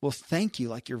will thank you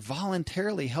like you're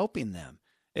voluntarily helping them.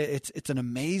 It's an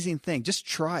amazing thing. Just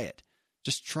try it.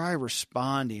 Just try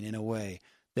responding in a way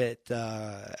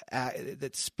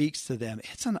that speaks to them.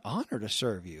 It's an honor to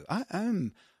serve you.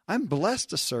 I'm blessed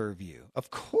to serve you.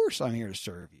 Of course I'm here to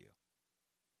serve you.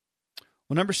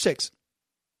 Well, number 6,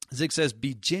 Zig says,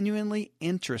 be genuinely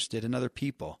interested in other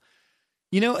people.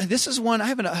 You know, this is one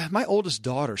my oldest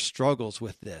daughter struggles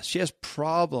with this. She has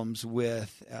problems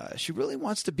with, she really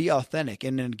wants to be authentic.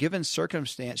 And in a given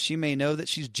circumstance, she may know that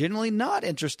she's genuinely not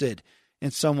interested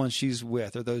in someone she's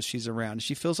with or those she's around.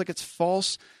 She feels like it's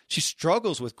false. She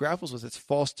grapples with it's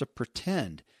false to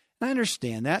pretend. And I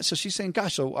understand that. So she's saying,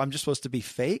 gosh, so I'm just supposed to be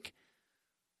fake?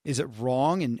 Is it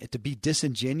wrong and to be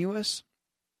disingenuous?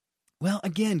 Well,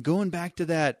 again, going back to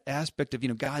that aspect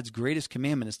of, God's greatest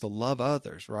commandment is to love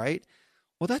others, right?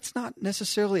 Well, that's not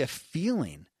necessarily a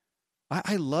feeling.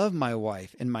 I love my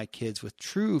wife and my kids with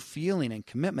true feeling and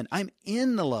commitment. I'm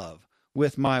in the love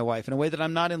with my wife in a way that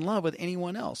I'm not in love with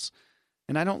anyone else.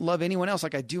 And I don't love anyone else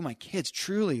like I do my kids.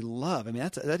 Truly love. I mean,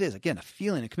 that is, again, a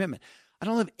feeling, a commitment. I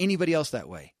don't love anybody else that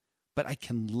way. But I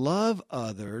can love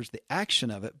others, the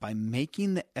action of it, by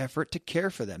making the effort to care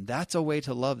for them. That's a way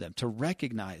to love them, to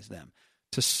recognize them,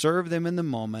 to serve them in the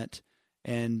moment,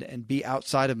 and be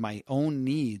outside of my own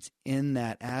needs in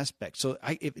that aspect. So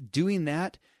if doing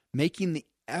that, making the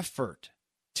effort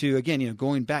to, again,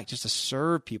 going back just to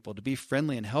serve people, to be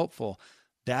friendly and helpful,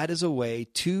 that is a way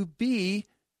to be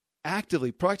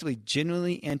actively, proactively,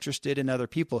 genuinely interested in other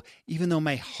people, even though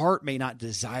my heart may not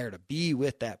desire to be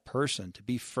with that person, to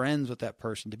be friends with that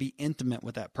person, to be intimate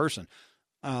with that person.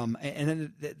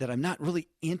 And that I'm not really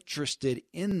interested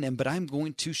in them, but I'm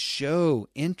going to show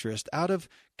interest out of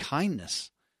kindness.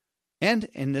 And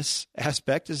in this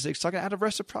aspect, is talking out of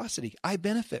reciprocity. I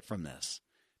benefit from this.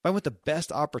 If I want the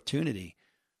best opportunity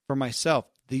for myself,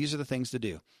 these are the things to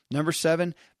do. Number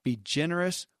 7, be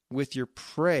generous with your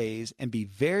praise and be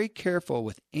very careful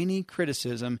with any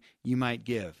criticism you might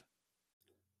give.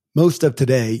 Most of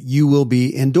today, you will be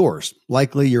indoors,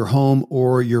 likely your home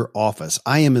or your office.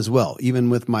 I am as well. Even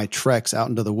with my treks out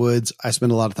into the woods, I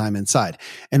spend a lot of time inside.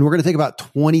 And we're going to think about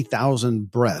 20,000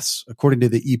 breaths. According to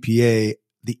the EPA,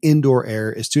 the indoor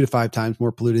air is 2 to 5 times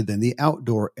more polluted than the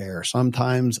outdoor air,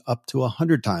 sometimes up to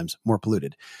 100 times more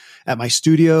polluted. At my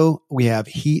studio, we have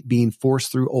heat being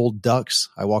forced through old ducts.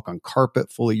 I walk on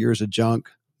carpet full of years of junk.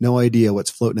 No idea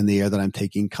what's floating in the air that I'm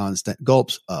taking constant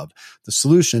gulps of. The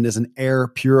solution is an air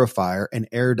purifier, and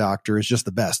Air Doctor is just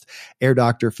the best. Air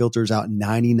Doctor filters out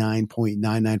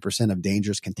 99.99% of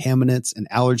dangerous contaminants and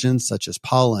allergens such as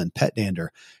pollen, pet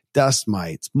dander, dust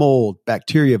mites, mold,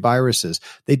 bacteria, viruses.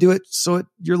 They do it so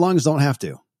your lungs don't have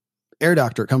to. Air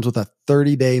Doctor comes with a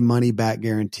 30-day money-back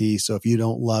guarantee, so if you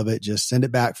don't love it, just send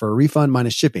it back for a refund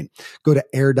minus shipping. Go to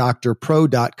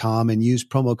airdoctorpro.com and use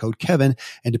promo code Kevin,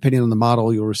 and depending on the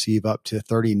model, you'll receive up to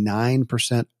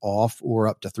 39% off or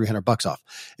up to $300 off.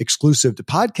 Exclusive to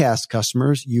podcast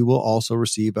customers, you will also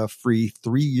receive a free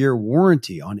 3-year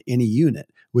warranty on any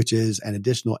unit, which is an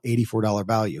additional $84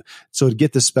 value. So to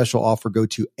get this special offer, go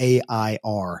to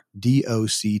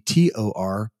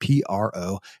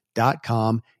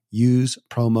airdoctorpro.com. Use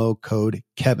promo code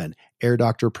Kevin,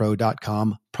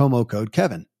 airdoctorpro.com, promo code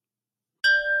Kevin.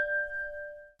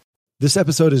 This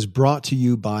episode is brought to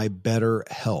you by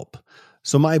BetterHelp.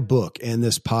 So my book and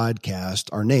this podcast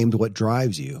are named What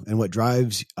Drives You. And what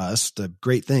drives us to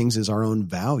great things is our own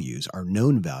values, our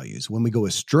known values. When we go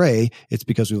astray, it's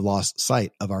because we've lost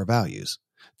sight of our values.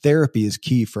 Therapy is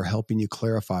key for helping you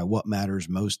clarify what matters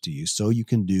most to you so you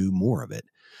can do more of it.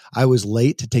 I was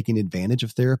late to taking advantage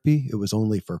of therapy. It was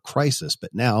only for crisis,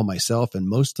 but now myself and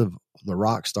most of the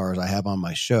rock stars I have on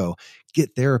my show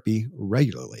get therapy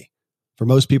regularly. For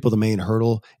most people, the main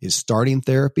hurdle is starting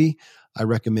therapy. I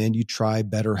recommend you try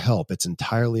BetterHelp. It's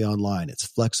entirely online. It's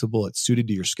flexible. It's suited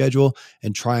to your schedule,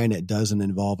 and trying it doesn't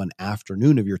involve an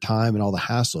afternoon of your time and all the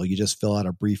hassle. You just fill out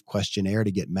a brief questionnaire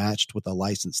to get matched with a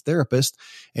licensed therapist,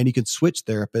 and you can switch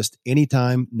therapists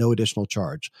anytime, no additional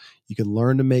charge. You can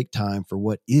learn to make time for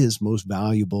what is most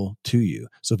valuable to you.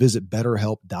 So visit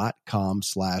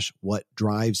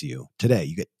betterhelp.com/whatdrivesyu today.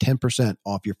 You get 10%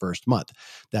 off your first month.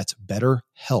 That's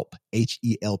BetterHelp,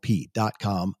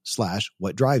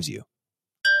 HELP.com/whatdrivesyu.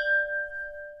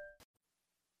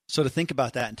 So to think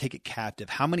about that and take it captive,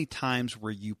 how many times were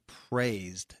you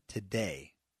praised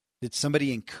today? Did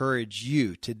somebody encourage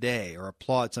you today or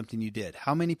applaud something you did?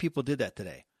 How many people did that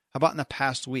today? How about in the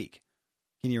past week?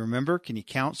 Can you remember? Can you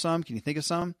count some? Can you think of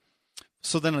some?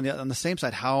 So then on the same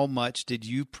side, how much did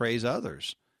you praise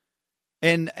others?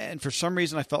 And for some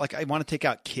reason, I felt like I want to take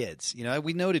out kids. You know,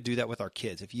 we know to do that with our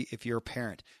kids. If you're a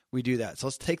parent, we do that. So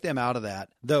let's take them out of that.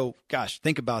 Though, gosh,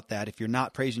 think about that. If you're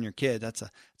not praising your kid, it's a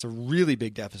really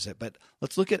big deficit. But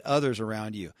let's look at others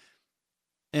around you.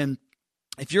 And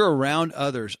if you're around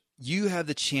others, you have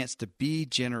the chance to be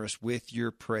generous with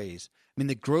your praise. I mean,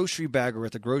 the grocery bagger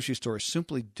at the grocery store is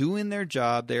simply doing their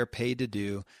job they are paid to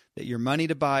do, that your money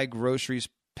to buy groceries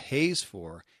pays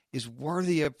for, is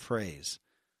worthy of praise.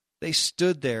 They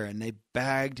stood there and they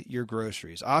bagged your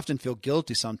groceries. I often feel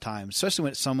guilty sometimes, especially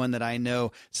when it's someone that I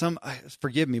know,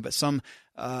 forgive me, but some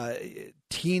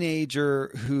teenager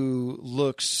who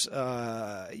looks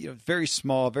very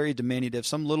small, very diminutive,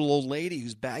 some little old lady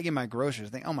who's bagging my groceries.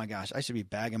 I think, oh my gosh, I should be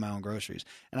bagging my own groceries.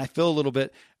 And I feel a little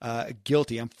bit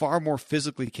guilty. I'm far more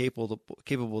physically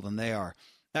capable than they are.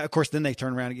 Of course, then they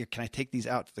turn around and go, can I take these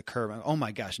out to the curb? Oh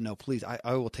my gosh, no, please,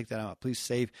 I will take that out. Please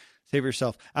save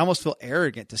yourself. I almost feel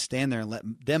arrogant to stand there and let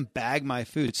them bag my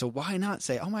food. So why not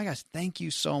say, oh my gosh, thank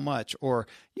you so much. Or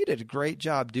you did a great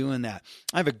job doing that.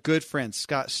 I have a good friend,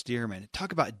 Scott Stearman.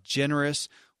 Talk about generous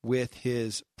with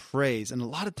his praise. And a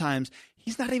lot of times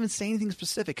he's not even saying anything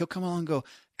specific. He'll come along and go,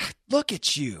 look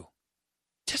at you.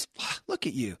 Just look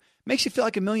at you. Makes you feel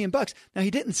like $1 million. Now,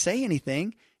 he didn't say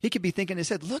anything. He could be thinking in his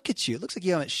head, look at you. It looks like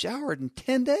you haven't showered in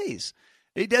 10 days.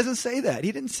 He doesn't say that.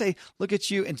 He didn't say, look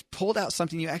at you, and pulled out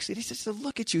something you actually, he just said,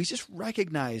 look at you. He's just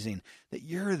recognizing that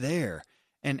you're there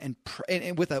and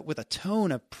with a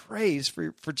tone of praise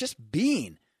for just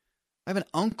being. I have an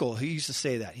uncle who used to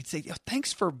say that. He'd say,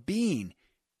 thanks for being.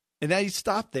 And then he'd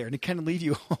stop there and it kind of leave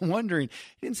you wondering.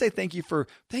 He didn't say thank you for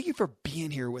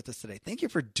being here with us today. Thank you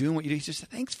for doing what you do. He just said,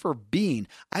 thanks for being.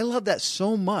 I love that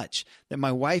so much that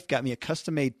my wife got me a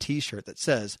custom-made T-shirt that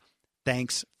says,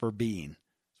 thanks for being.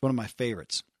 It's one of my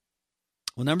favorites.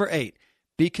 Well, number 8,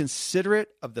 be considerate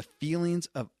of the feelings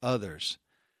of others.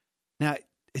 Now,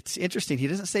 it's interesting. He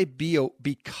doesn't say be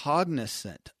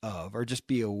cognizant of or just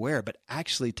be aware, but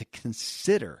actually to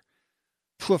consider.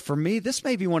 For me, this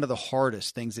may be one of the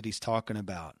hardest things that he's talking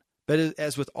about. But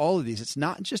as with all of these, it's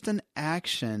not just an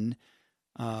action.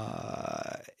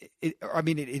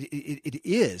 It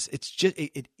is.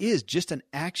 It is just an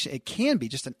action. It can be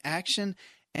just an action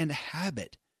and a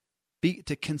habit.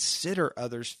 To consider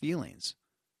others' feelings.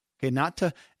 Okay, not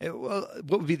to. Well,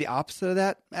 what would be the opposite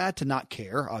of that? To not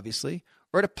care, obviously,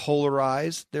 or to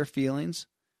polarize their feelings.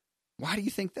 Why do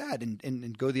you think that?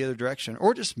 And go the other direction,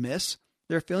 or dismiss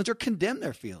their feelings, or condemn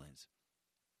their feelings.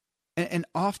 And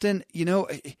often, you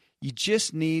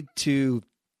just need to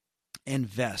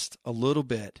invest a little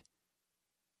bit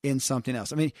in something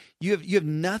else. I mean, you have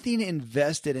nothing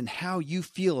invested in how you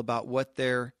feel about what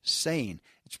they're saying.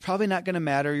 It's probably not going to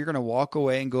matter. You're going to walk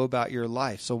away and go about your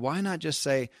life. So why not just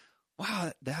say,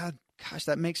 wow,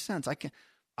 that makes sense. I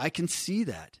can see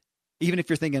that. Even if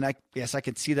you're thinking, yes, I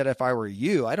can see that if I were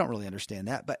you. I don't really understand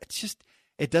that, but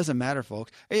it doesn't matter,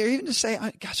 folks. Or even to say,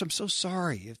 gosh, I'm so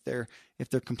sorry if they're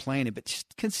complaining, but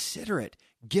just consider it.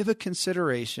 Give a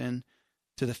consideration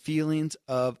to the feelings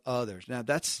of others. Now,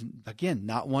 that's, again,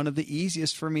 not one of the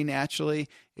easiest for me naturally.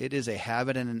 It is a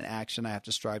habit and an action I have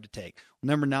to strive to take.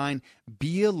 Number 9,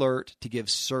 be alert to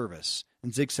give service.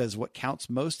 And Zig says, what counts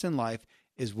most in life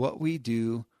is what we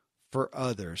do for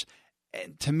others.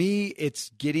 And to me, it's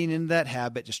getting into that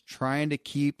habit, just trying to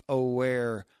keep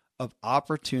aware of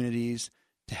opportunities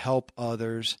to help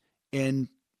others in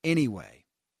any way.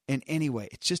 In any way,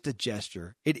 it's just a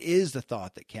gesture. It is the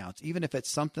thought that counts, even if it's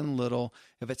something little,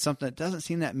 if it's something that doesn't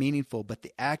seem that meaningful, but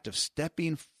the act of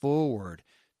stepping forward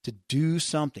to do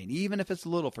something, even if it's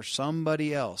little for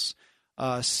somebody else,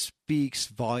 speaks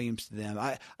volumes to them.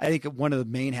 I think one of the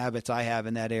main habits I have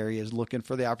in that area is looking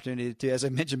for the opportunity to, as I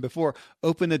mentioned before,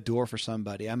 open the door for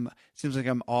somebody. It seems like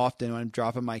I'm often, when I'm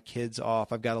dropping my kids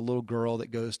off, I've got a little girl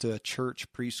that goes to a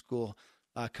church preschool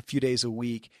a few days a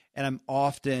week, and I'm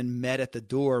often met at the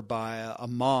door by a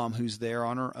mom who's there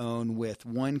on her own with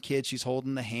one kid she's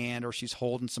holding the hand, or she's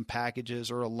holding some packages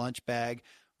or a lunch bag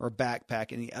or a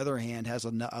backpack, and the other hand has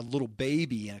a little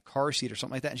baby in a car seat or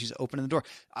something like that, and she's opening the door.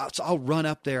 So I'll run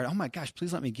up there, and oh my gosh,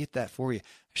 please let me get that for you.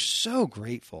 I'm so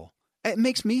grateful. It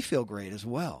makes me feel great as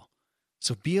well.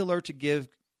 So be alert to give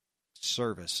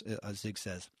service, as Zig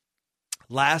says.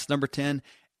 Last, number 10,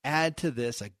 add to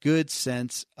this a good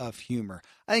sense of humor.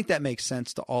 I think that makes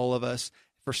sense to all of us.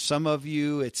 For some of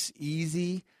you, it's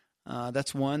easy.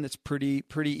 That's one that's pretty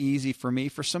easy for me.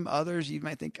 For some others, you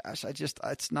might think, gosh,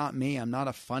 it's not me. I'm not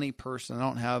a funny person. I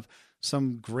don't have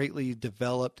some greatly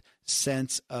developed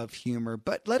sense of humor,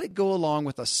 but let it go along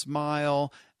with a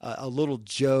smile, a little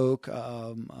joke,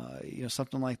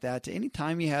 something like that.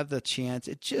 Anytime you have the chance,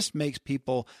 it just makes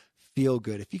people feel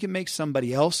good. If you can make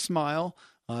somebody else smile,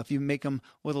 if you make them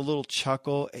with a little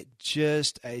chuckle,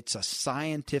 it's a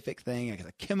scientific thing,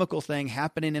 a chemical thing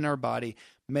happening in our body,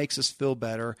 makes us feel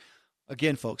better.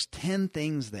 Again, folks, 10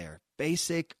 things there,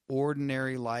 basic,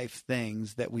 ordinary life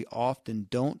things that we often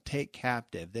don't take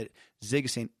captive, that Zig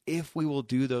is saying, if we will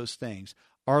do those things,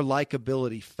 our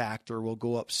likability factor will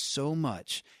go up so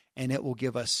much, and it will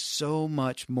give us so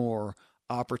much more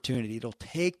opportunity. It'll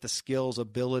take the skills,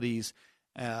 abilities,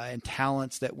 and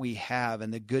talents that we have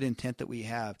and the good intent that we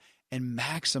have and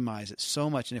maximize it so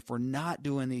much. And if we're not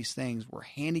doing these things, we're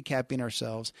handicapping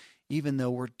ourselves, even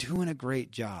though we're doing a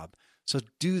great job. So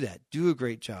do that. Do a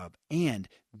great job. And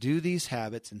do these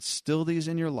habits, instill these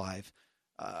in your life.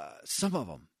 Some of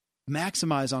them.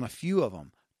 Maximize on a few of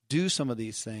them. Do some of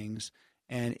these things.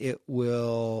 And it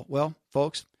will, well,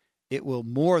 folks, it will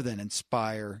more than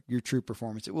inspire your true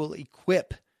performance. It will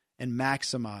equip and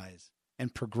maximize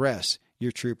and progress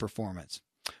your true performance.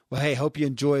 Well, hey, hope you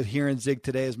enjoyed hearing Zig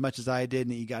today as much as I did,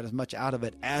 and you got as much out of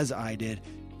it as I did.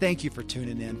 Thank you for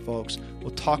tuning in, folks. We'll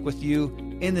talk with you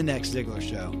in the next Ziglar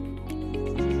Show.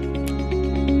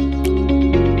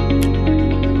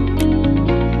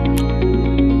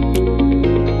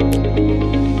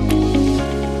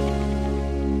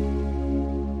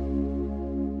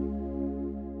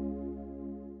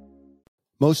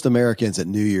 Most Americans at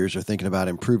New Year's are thinking about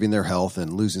improving their health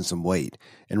and losing some weight.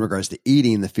 In regards to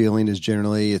eating, the feeling is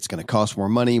generally it's going to cost more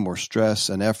money, more stress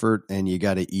and effort, and you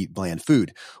got to eat bland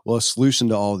food. Well, a solution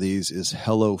to all these is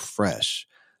HelloFresh.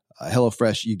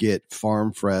 HelloFresh, you get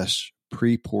farm fresh,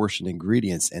 pre-portioned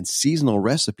ingredients and seasonal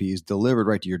recipes delivered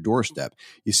right to your doorstep.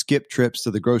 You skip trips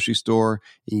to the grocery store.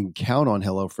 You can count on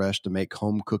HelloFresh to make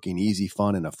home cooking easy,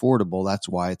 fun, and affordable. That's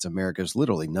why it's America's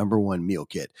literally #1 meal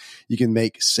kit. You can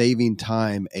make saving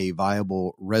time a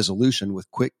viable resolution with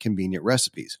quick, convenient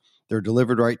recipes. They're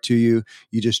delivered right to you.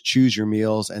 You just choose your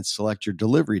meals and select your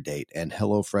delivery date, and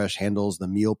HelloFresh handles the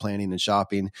meal planning and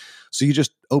shopping. So you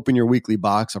just open your weekly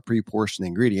box of pre-portioned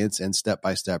ingredients and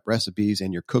step-by-step recipes,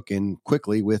 and you're cooking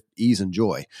quickly with ease and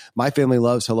joy. My family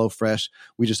loves HelloFresh.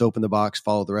 We just open the box,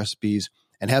 follow the recipes,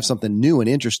 and have something new and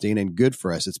interesting and good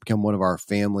for us. It's become one of our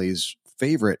family's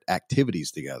favorite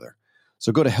activities together.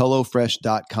 So go to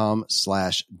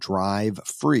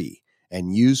HelloFresh.com/drive-free.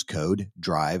 and use code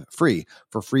DRIVEFREE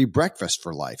for free breakfast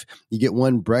for life. You get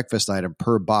one breakfast item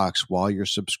per box while your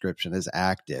subscription is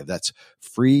active. That's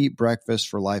free breakfast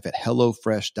for life at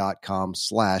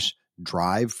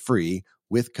HelloFresh.com/DRIVEFREE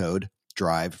with code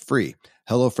DRIVEFREE.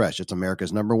 HelloFresh, it's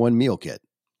America's #1 meal kit.